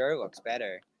Rob for sure looks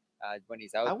better when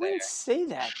he's out there. I wouldn't say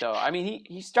that though. I mean,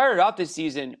 he started off this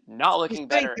season not looking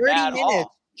better 30 at minutes,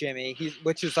 all. Jimmy,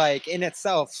 which is in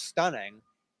itself stunning.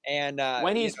 And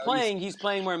when you he's know, playing, he's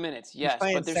playing more minutes. Yes,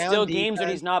 playing but there's sound still games that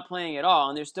defense. he's not playing at all,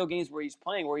 and there's still games where he's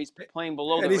playing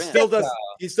below And the he rim. still does.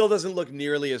 He still doesn't look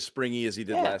nearly as springy as he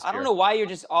did Yeah, last year. I don't know why you're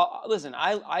just listen.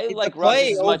 I The like Russ play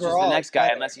just as much as the overall next is guy,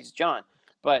 better. unless he's John.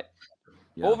 But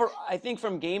Yeah. I think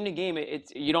from game to game,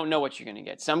 it's you don't know what you're going to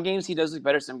get. Some games he does look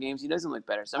better. Some games he doesn't look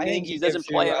better. Some I think games he he doesn't gives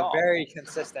you play at a all. very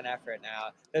consistent effort now.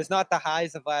 There's not the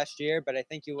highs of last year, but I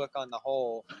think you look on the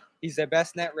whole, he's their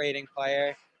best net rating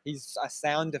player. He's a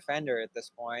sound defender at this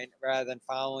point, rather than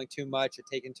fouling too much or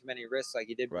taking too many risks like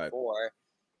he did Right. before.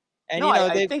 And No, you know,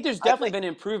 I think there's definitely been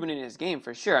improvement in his game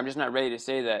for sure. I'm just not ready to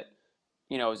say that,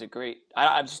 it was a great.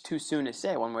 I'm just too soon to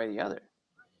say one way or the other.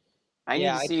 I need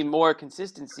to see more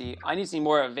consistency. I need to see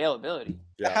more availability.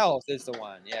 The health is the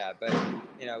one, yeah, but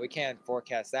we can't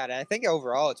forecast that. And I think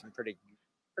overall it's been pretty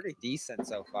decent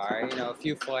so far. A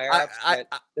few flare-ups, but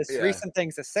this recent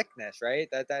thing's a sickness, right?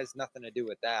 That has nothing to do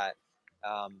with that.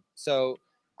 So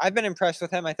I've been impressed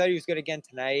with him. I thought he was good again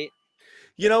tonight.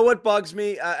 You know what bugs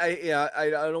me? I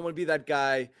don't want to be that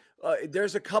guy.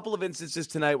 There's a couple of instances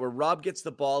tonight where Rob gets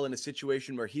the ball in a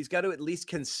situation where he's got to at least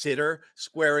consider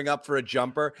squaring up for a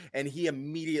jumper, and he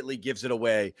immediately gives it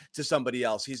away to somebody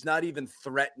else. He's not even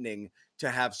threatening to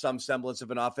have some semblance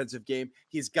of an offensive game.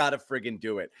 He's got to friggin'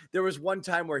 do it. There was one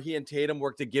time where he and Tatum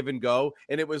worked a give and go,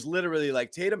 and it was literally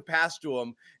like Tatum passed to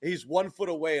him. He's 1 foot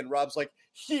away, and Rob's like,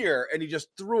 here, and he just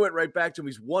threw it right back to him.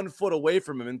 He's 1 foot away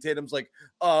from him, and Tatum's like,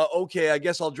 okay, I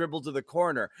guess I'll dribble to the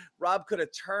corner. Rob could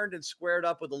have turned and squared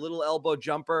up with a little elbow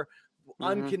jumper,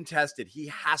 uncontested. He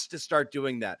has to start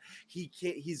doing that. He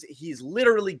can't. He's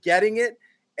literally getting it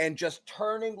and just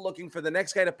turning, looking for the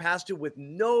next guy to pass to with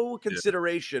no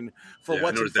consideration for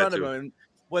what's in front of him,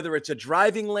 whether it's a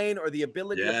driving lane or the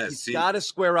ability. He's got to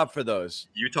square up for those.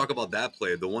 You talk about that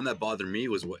play. The one that bothered me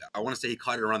was, I want to say he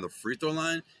caught it around the free throw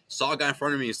line, saw a guy in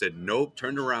front of me and said, nope,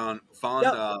 turned around, found,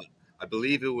 I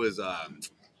believe it was,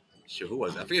 who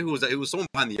was it? I forget who was that. It was someone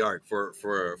behind the arc for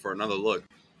another look.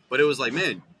 But it was like,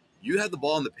 man, you had the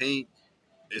ball in the paint.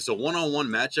 It's a one-on-one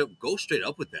matchup. Go straight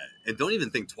up with that, and don't even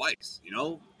think twice.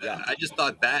 I just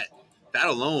thought that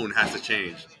alone has to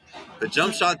change. The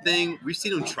jump shot thing, we've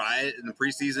seen him try it in the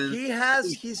preseason.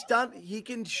 He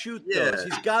can shoot those.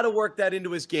 He's got to work that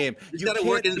into his game. He's got to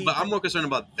work into, but I'm more concerned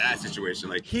about that situation.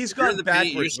 Like, he's gone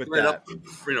backwards with that. Up,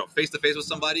 face to face with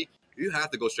somebody, you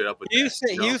have to go straight up with that.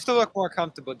 He used to look more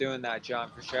comfortable doing that, John,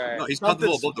 for sure. No, he's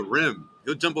comfortable above the rim.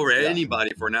 He'll jump over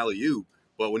anybody for an alley-oop.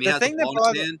 But when he has the ball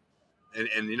in his hand, and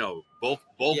both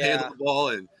hands on the ball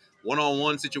and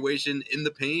one-on-one situation in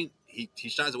the paint, he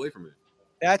shies away from it.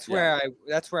 That's where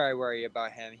I worry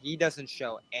about him. He doesn't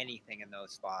show anything in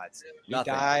those spots. He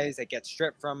dies, it gets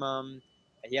stripped from him.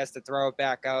 He has to throw it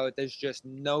back out. There's just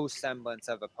no semblance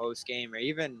of a post game or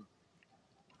even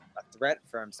a threat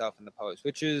for himself in the post,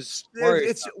 which is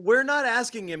we're not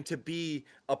asking him to be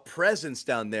a presence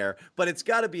down there, but it's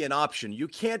got to be an option. You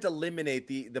can't eliminate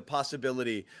the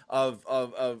possibility of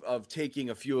taking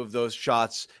a few of those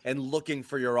shots and looking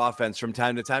for your offense from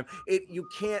time to time. You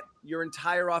can't. Your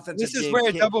entire offensive This is game where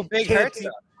a double big hurts.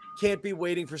 Can't be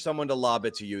waiting for someone to lob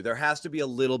it to you. There has to be a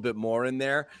little bit more in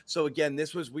there. So again,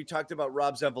 we talked about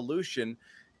Rob's evolution.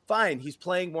 Fine, he's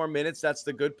playing more minutes. That's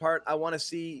the good part. I want to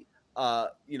see.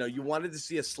 You wanted to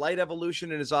see a slight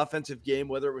evolution in his offensive game,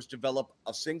 whether it was develop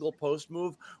a single post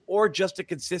move or just to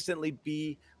consistently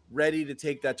be ready to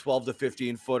take that 12 to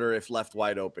 15 footer if left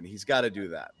wide open. He's got to do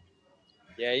that.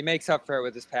 Yeah, he makes up for it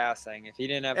with his passing. If he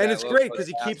didn't have, and it's great because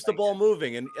he keeps the ball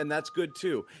moving, and that's good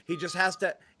too. He just has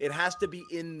to. It has to be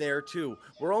in there too.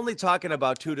 We're only talking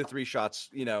about 2 to 3 shots,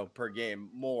 per game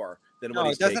more than what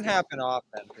he's taking. It doesn't happen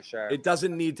often for sure. It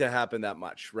doesn't need to happen that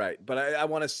much, right? But I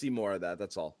want to see more of that.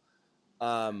 That's all.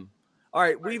 All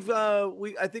right,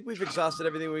 I think we've exhausted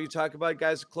everything we talk about,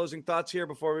 guys. Closing thoughts here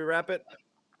before we wrap it.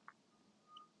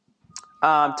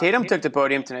 Tatum took the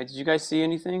podium tonight. Did you guys see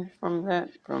anything from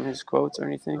his quotes or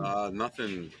anything?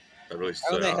 Nothing that really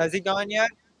stood out. Has he gone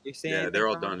yet? Yeah, they're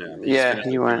all done now. Yeah,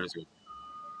 he went.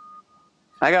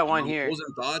 I got one here.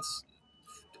 Closing thoughts.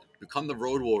 Become the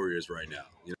Road Warriors right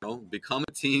now. Become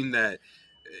a team that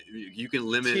you can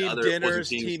limit team other dinners,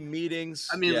 teams. Team meetings.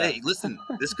 I mean, hey, listen,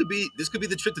 this could be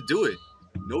the trip to do it.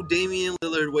 No Damian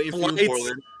Lillard waiting for you in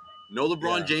Portland. No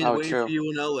LeBron James waiting for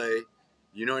you in LA.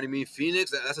 You know what I mean?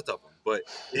 Phoenix, that's a tough one. But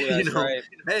right.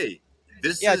 Hey,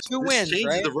 this changes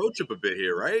the road trip a bit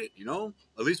here, right?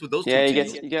 At least with those two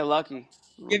teams. You get lucky.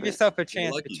 Give yourself a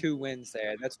chance for 2 wins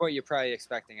there. That's what you're probably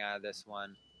expecting out of this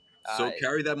one. So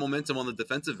carry that momentum on the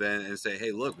defensive end and say,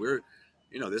 hey, look,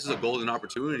 this is a golden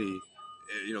opportunity.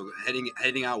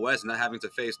 Heading out west and not having to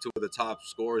face 2 of the top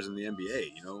scorers in the NBA.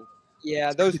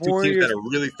 Yeah, those two Warriors teams that are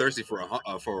really thirsty for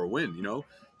a win.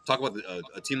 talk about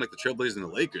a team like the Trailblazers and the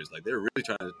Lakers. Like they're really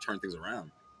trying to turn things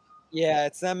around. Yeah,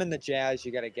 it's them and the Jazz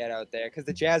you got to get out there because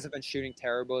the Jazz have been shooting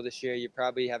terrible this year. You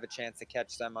probably have a chance to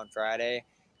catch them on Friday.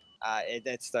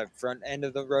 It's the front end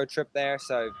of the road trip there,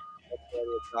 so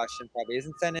the exhaustion probably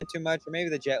isn't sending too much, or maybe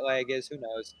the jet lag is. Who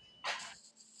knows?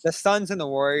 The Suns and the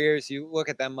Warriors, you look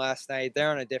at them last night, they're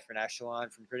on a different echelon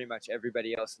from pretty much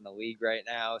everybody else in the league right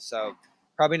now, so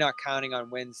probably not counting on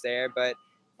wins there. But,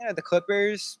 the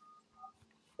Clippers,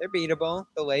 they're beatable.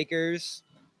 The Lakers,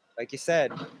 like you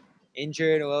said,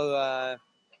 injured, a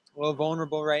little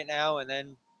vulnerable right now. And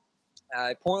then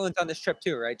Portland's on this trip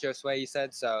too, right, Josue, you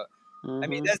said? So, I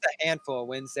mean, there's a handful of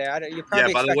wins there. You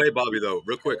probably by the way, Bobby, though,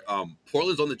 real quick,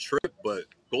 Portland's on the trip, but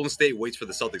Golden State waits for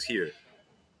the Celtics here, if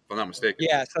I'm not mistaken.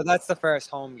 Yeah, so that's the first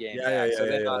home game. Yeah,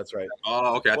 that's right.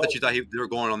 Oh, okay. I thought you thought they were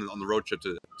going on the road trip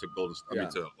to Golden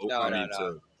State.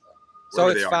 No. So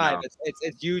it's 5.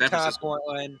 It's Utah,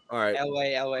 Portland, all right.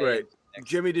 LA. Great.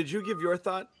 Jimmy, did you give your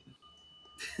thought?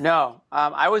 No,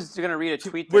 I was going to read a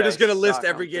tweet. We're just going to list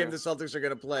every game the Celtics are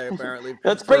going to play, apparently.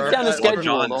 Let's break down the schedule.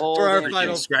 John, for our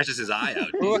final scratches his eye out.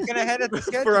 We're looking ahead at the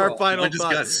schedule. For our final I just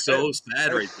got so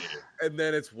sad right there. And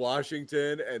then it's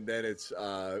Washington, and then it's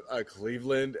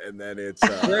Cleveland, and then it's...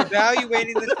 We're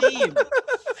evaluating the team.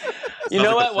 You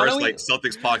know what? The first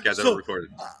Celtics podcast ever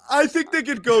recorded. I think they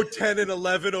could go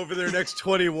 10-11 over their next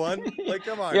 21. Like,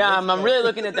 come on. Yeah, I'm really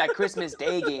looking at that Christmas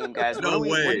Day game, guys. No way.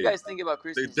 What do you guys think about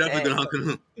Christmas Day? They're definitely not going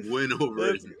to win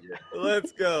over it.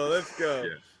 Let's go.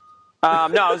 Yeah.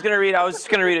 No, I was just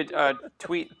gonna read a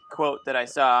tweet quote that I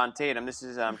saw on Tatum. This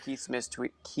is Keith Smith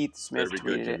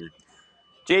tweeted it.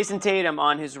 Jason Tatum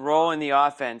on his role in the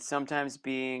offense sometimes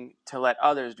being to let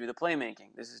others do the playmaking.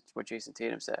 This is what Jason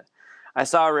Tatum said. I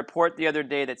saw a report the other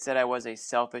day that said I was a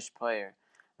selfish player.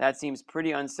 That seems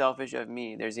pretty unselfish of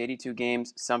me. There's 82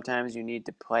 games. Sometimes you need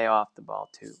to play off the ball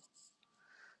too.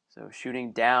 So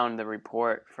shooting down the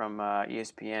report from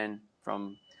ESPN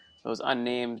from those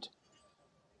unnamed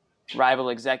rival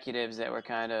executives that were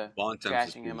kind of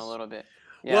trashing him a little bit.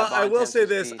 Yeah, well, I will say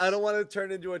this. I don't want to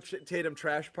turn into a Tatum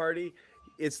trash party.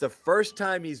 It's the first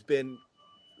time he's been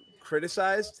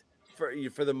criticized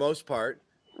for the most part.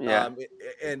 Yeah.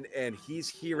 And he's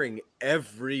hearing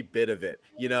every bit of it,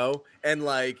 and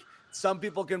like some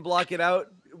people can block it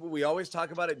out. We always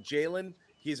talk about it. Jalen,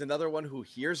 he's another one who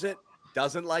hears it,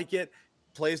 doesn't like it,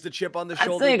 plays the chip on the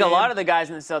shoulder. I think a lot of the guys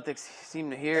in the Celtics seem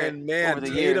to hear it. And man, over the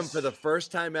Tatum, years. for the first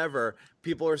time ever,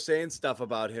 people are saying stuff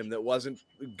about him that wasn't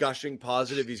gushing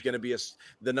positive. He's going to be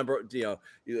the number,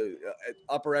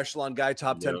 upper echelon guy,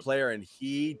 top 10 player, and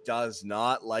he does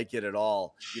not like it at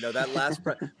all. That last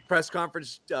press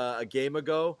conference a game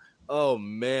ago. Oh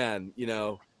man, he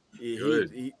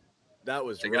that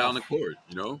was take it out on the court.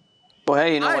 Well,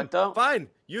 hey, you know what though? Fine,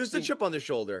 use the chip on the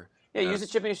shoulder. Yeah, use the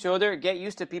chip on your shoulder. Get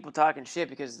used to people talking shit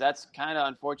because that's kind of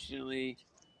unfortunately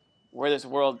where this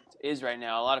world is right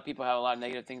now. A lot of people have a lot of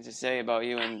negative things to say about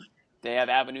you, and they have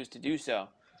avenues to do so.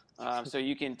 So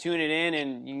you can tune it in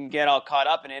and you can get all caught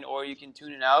up in it, or you can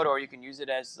tune it out, or you can use it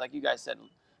as, like you guys said,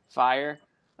 fire.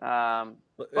 But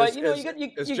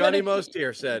as Johnny Most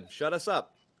here said, shut us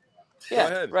up. Yeah,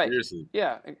 go ahead. Right. Seriously.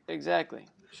 Yeah, exactly.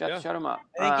 Shut them up.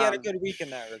 I think he had a good week in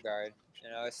that regard.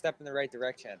 A step in the right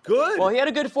direction. Good. Well, he had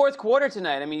a good fourth quarter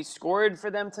tonight. I mean, he scored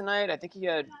for them tonight. I think he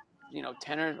had,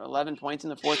 10 or 11 points in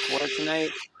the fourth quarter tonight.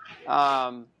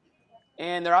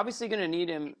 And they're obviously going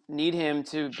to need him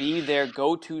to be their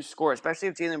go-to scorer, especially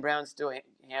if Jaylen Brown's still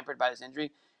hampered by this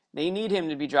injury. They need him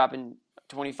to be dropping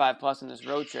 25 plus in this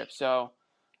road trip. So,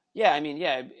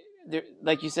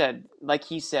 like he said,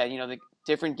 the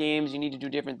different games, you need to do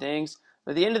different things.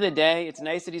 But at the end of the day, it's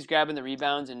nice that he's grabbing the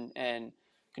rebounds and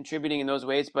contributing in those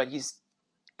ways, but he's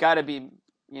got to be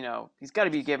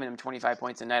giving them 25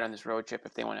 points a night on this road trip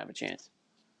if they want to have a chance.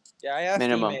 Yeah, I asked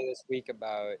Ime this week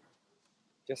about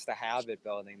just the habit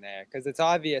building there because it's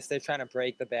obvious they're trying to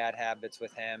break the bad habits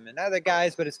with him and other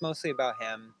guys, but it's mostly about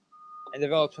him and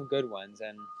develop some good ones.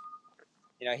 And,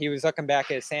 he was looking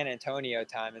back at his San Antonio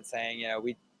time and saying,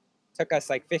 we took us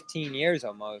like 15 years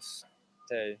almost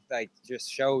to just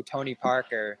show Tony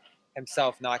Parker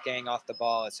himself not getting off the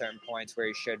ball at certain points where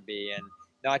he should be and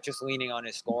not just leaning on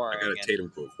his scoring. I got a Tatum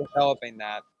quote. Developing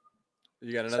that.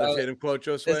 You got another Tatum quote,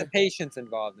 Josue? There's a patience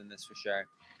involved in this for sure.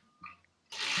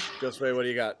 Josue, what do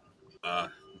you got? I'm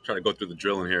trying to go through the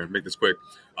drill in here. Make this quick.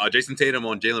 Jason Tatum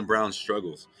on Jaylen Brown's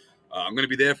struggles. I'm going to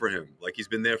be there for him like he's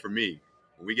been there for me.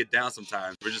 When we get down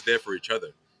sometimes, we're just there for each other.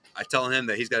 I tell him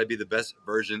that he's got to be the best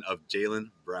version of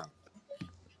Jaylen Brown.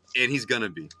 And he's going to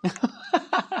be.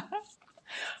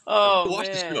 Oh, watch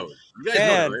man. the show. You guys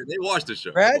know, right? They watch the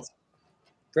show. Brad,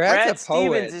 Brad's a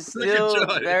poet. Stevens is still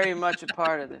very much a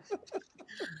part of this.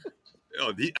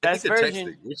 Oh, I think Best they're version.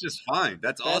 texting, which is fine.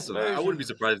 That's Best awesome. I version. wouldn't be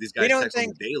surprised if these guys text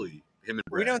him daily. Him and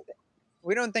Brad.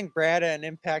 We don't think Brad had an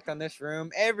impact on this room.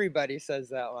 Everybody says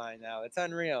that line now. It's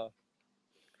unreal.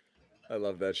 I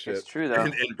love that shit. It's true though.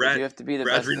 And Brad, you have to be the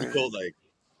Brad's best reading the version. code like,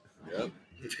 yep.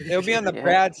 It'll be on the Yeah.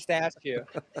 Brad statue.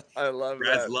 I love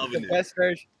Brad's that. loving The it. best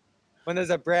version. When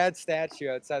there's a Brad statue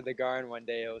outside the Garden one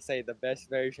day, it'll say the best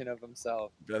version of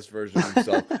himself. Best version of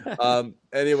himself.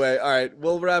 Anyway, all right,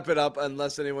 we'll wrap it up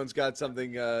unless anyone's got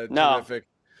something terrific.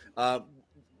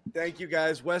 Thank you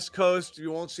guys. West Coast,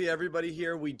 you won't see everybody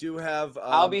here. We do have.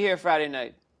 I'll be here Friday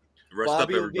night. Rest up,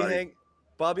 everybody.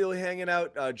 Bobby will be hanging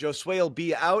out. Josue will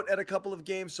be out at a couple of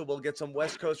games, so we'll get some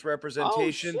West Coast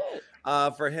representation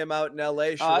for him out in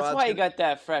LA. Oh, that's why you got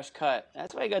that fresh cut.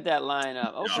 That's why you got that line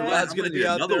up. Okay. Sherrod's going to be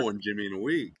out another there. one, Jimmy, in a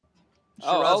week.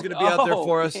 Sherrod's going to be out there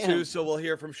for us damn. too, so we'll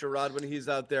hear from Sherrod when he's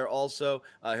out there also.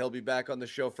 He'll be back on the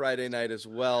show Friday night as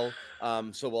well.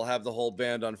 So we'll have the whole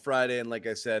band on Friday. And like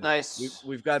I said, Nice.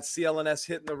 we've got CLNS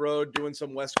hitting the road, doing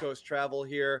some West Coast travel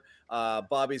here.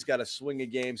 Bobby's got a swing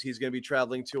of games he's going to be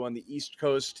traveling to on the East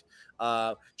Coast.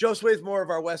 Josue's more of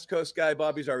our West Coast guy.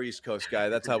 Bobby's our East Coast guy.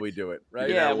 That's how we do it, right?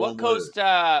 Yeah. What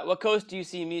coast do you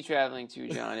see me traveling to,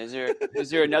 John? Is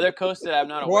there another coast that I'm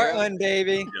not aware of? Portland,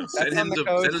 baby. Yeah, That's on the send him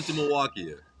coast. to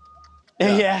Milwaukee.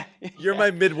 Yeah. You're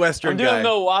my Midwestern I'm doing guy.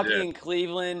 Milwaukee and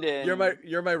Cleveland and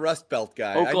You're my Rust Belt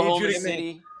guy. Oklahoma I need you to,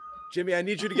 City. Jimmy, I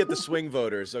need you to get the swing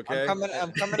voters, okay? I'm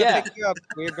coming Yeah. to pick you up.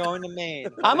 We're going to Maine.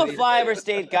 I'm a flyover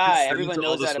state guy. Send them Everyone to all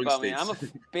knows the that swing about me. states. I'm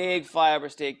a big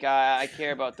flyover state guy. I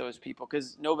care about those people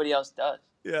because nobody else does.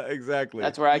 Yeah, exactly.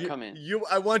 That's where I come in.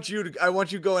 I want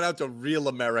you going out to real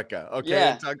America, okay?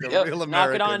 Yeah. Talk to Yep. real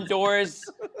Knocking Americans. on doors,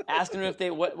 asking them if they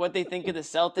what they think of the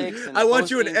Celtics. And I the want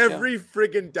you in post-game show. every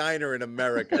friggin' diner in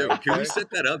America. Yo, can we okay? set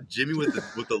that up, Jimmy, with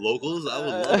the locals? I would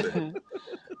love it.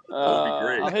 That would be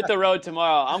great. I'll hit the road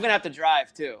tomorrow. I'm gonna have to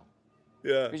drive too,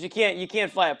 Yeah, because you can't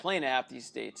fly a plane to half these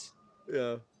states.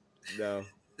 yeah. No.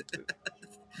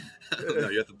 No,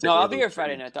 you have to take No, one I'll of be those here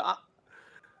Friday trains. night though.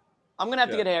 I'm gonna have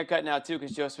to Yeah. get a haircut now too,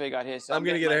 because Josue got his. So I'm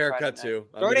gonna get a mine haircut Friday night.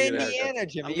 too. Go to Indiana,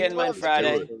 Jimmy. I'm getting You mine love the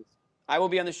Friday. Celtics. I will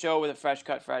be on the show with a fresh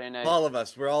cut Friday night. All of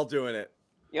us, we're all doing it.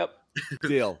 Yep,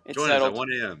 Deal. it's Join us at settled. 1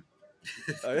 a.m.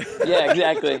 Yeah,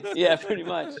 exactly. Yeah, pretty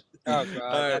much. Oh, God,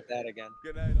 All right. not that again.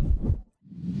 Good night.